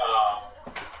was,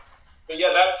 but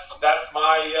yeah, that's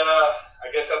my.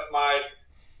 I guess that's my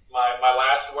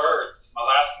last words, my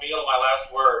last meal, my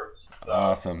last words. So.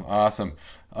 Awesome.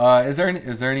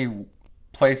 Is there any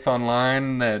place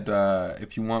online that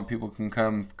if you want people can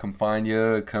come find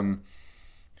you, come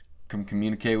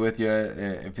communicate with you?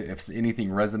 If anything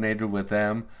resonated with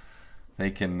them, they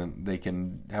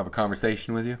can have a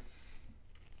conversation with you.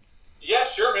 Yeah,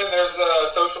 sure, man. There's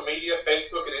social media,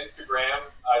 Facebook and Instagram.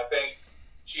 I think.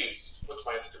 Jeez, what's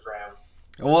my Instagram?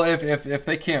 Well, if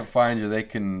they can't find you, they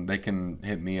can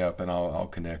hit me up and I'll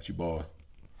connect you both.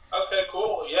 Okay,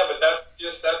 cool. Yeah, but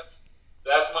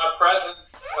that's my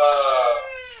presence.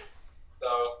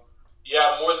 So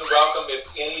yeah, more than welcome. If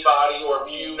anybody or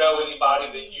if you know anybody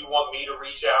that you want me to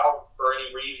reach out for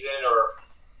any reason, or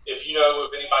if you know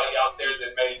of anybody out there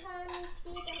that may be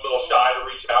a little shy to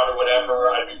reach out or whatever,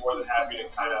 I'd be more than happy to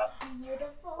kind of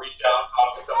reach out and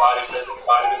talk to somebody if there's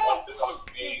anybody that wants to talk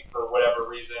to me for whatever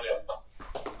reason. And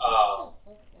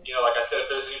you know, like I said, if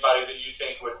there's anybody that you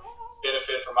think would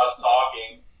benefit from us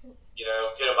talking, you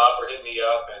know, hit them up or hit me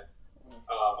up. And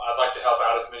I'd like to help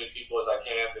out as many people as I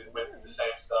can that went through the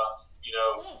same stuff, you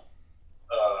know,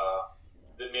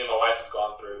 that me and my wife have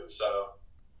gone through. So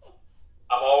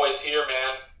I'm always here,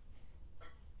 man.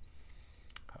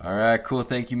 All right, cool.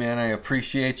 Thank you, man. I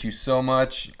appreciate you so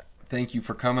much. Thank you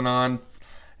for coming on.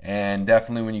 And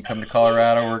definitely when you come to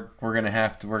Colorado, we're gonna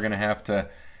have to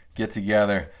get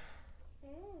together.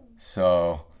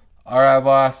 So, all right,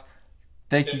 boss.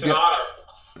 It's an honor.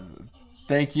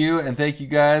 Thank you, and thank you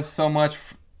guys so much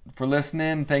for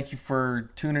listening. Thank you for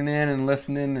tuning in and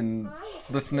listening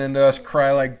to us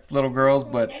cry like little girls.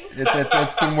 But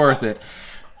it's been worth it.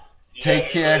 Take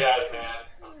care. Guys, man.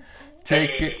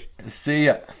 Take it. See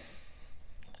ya.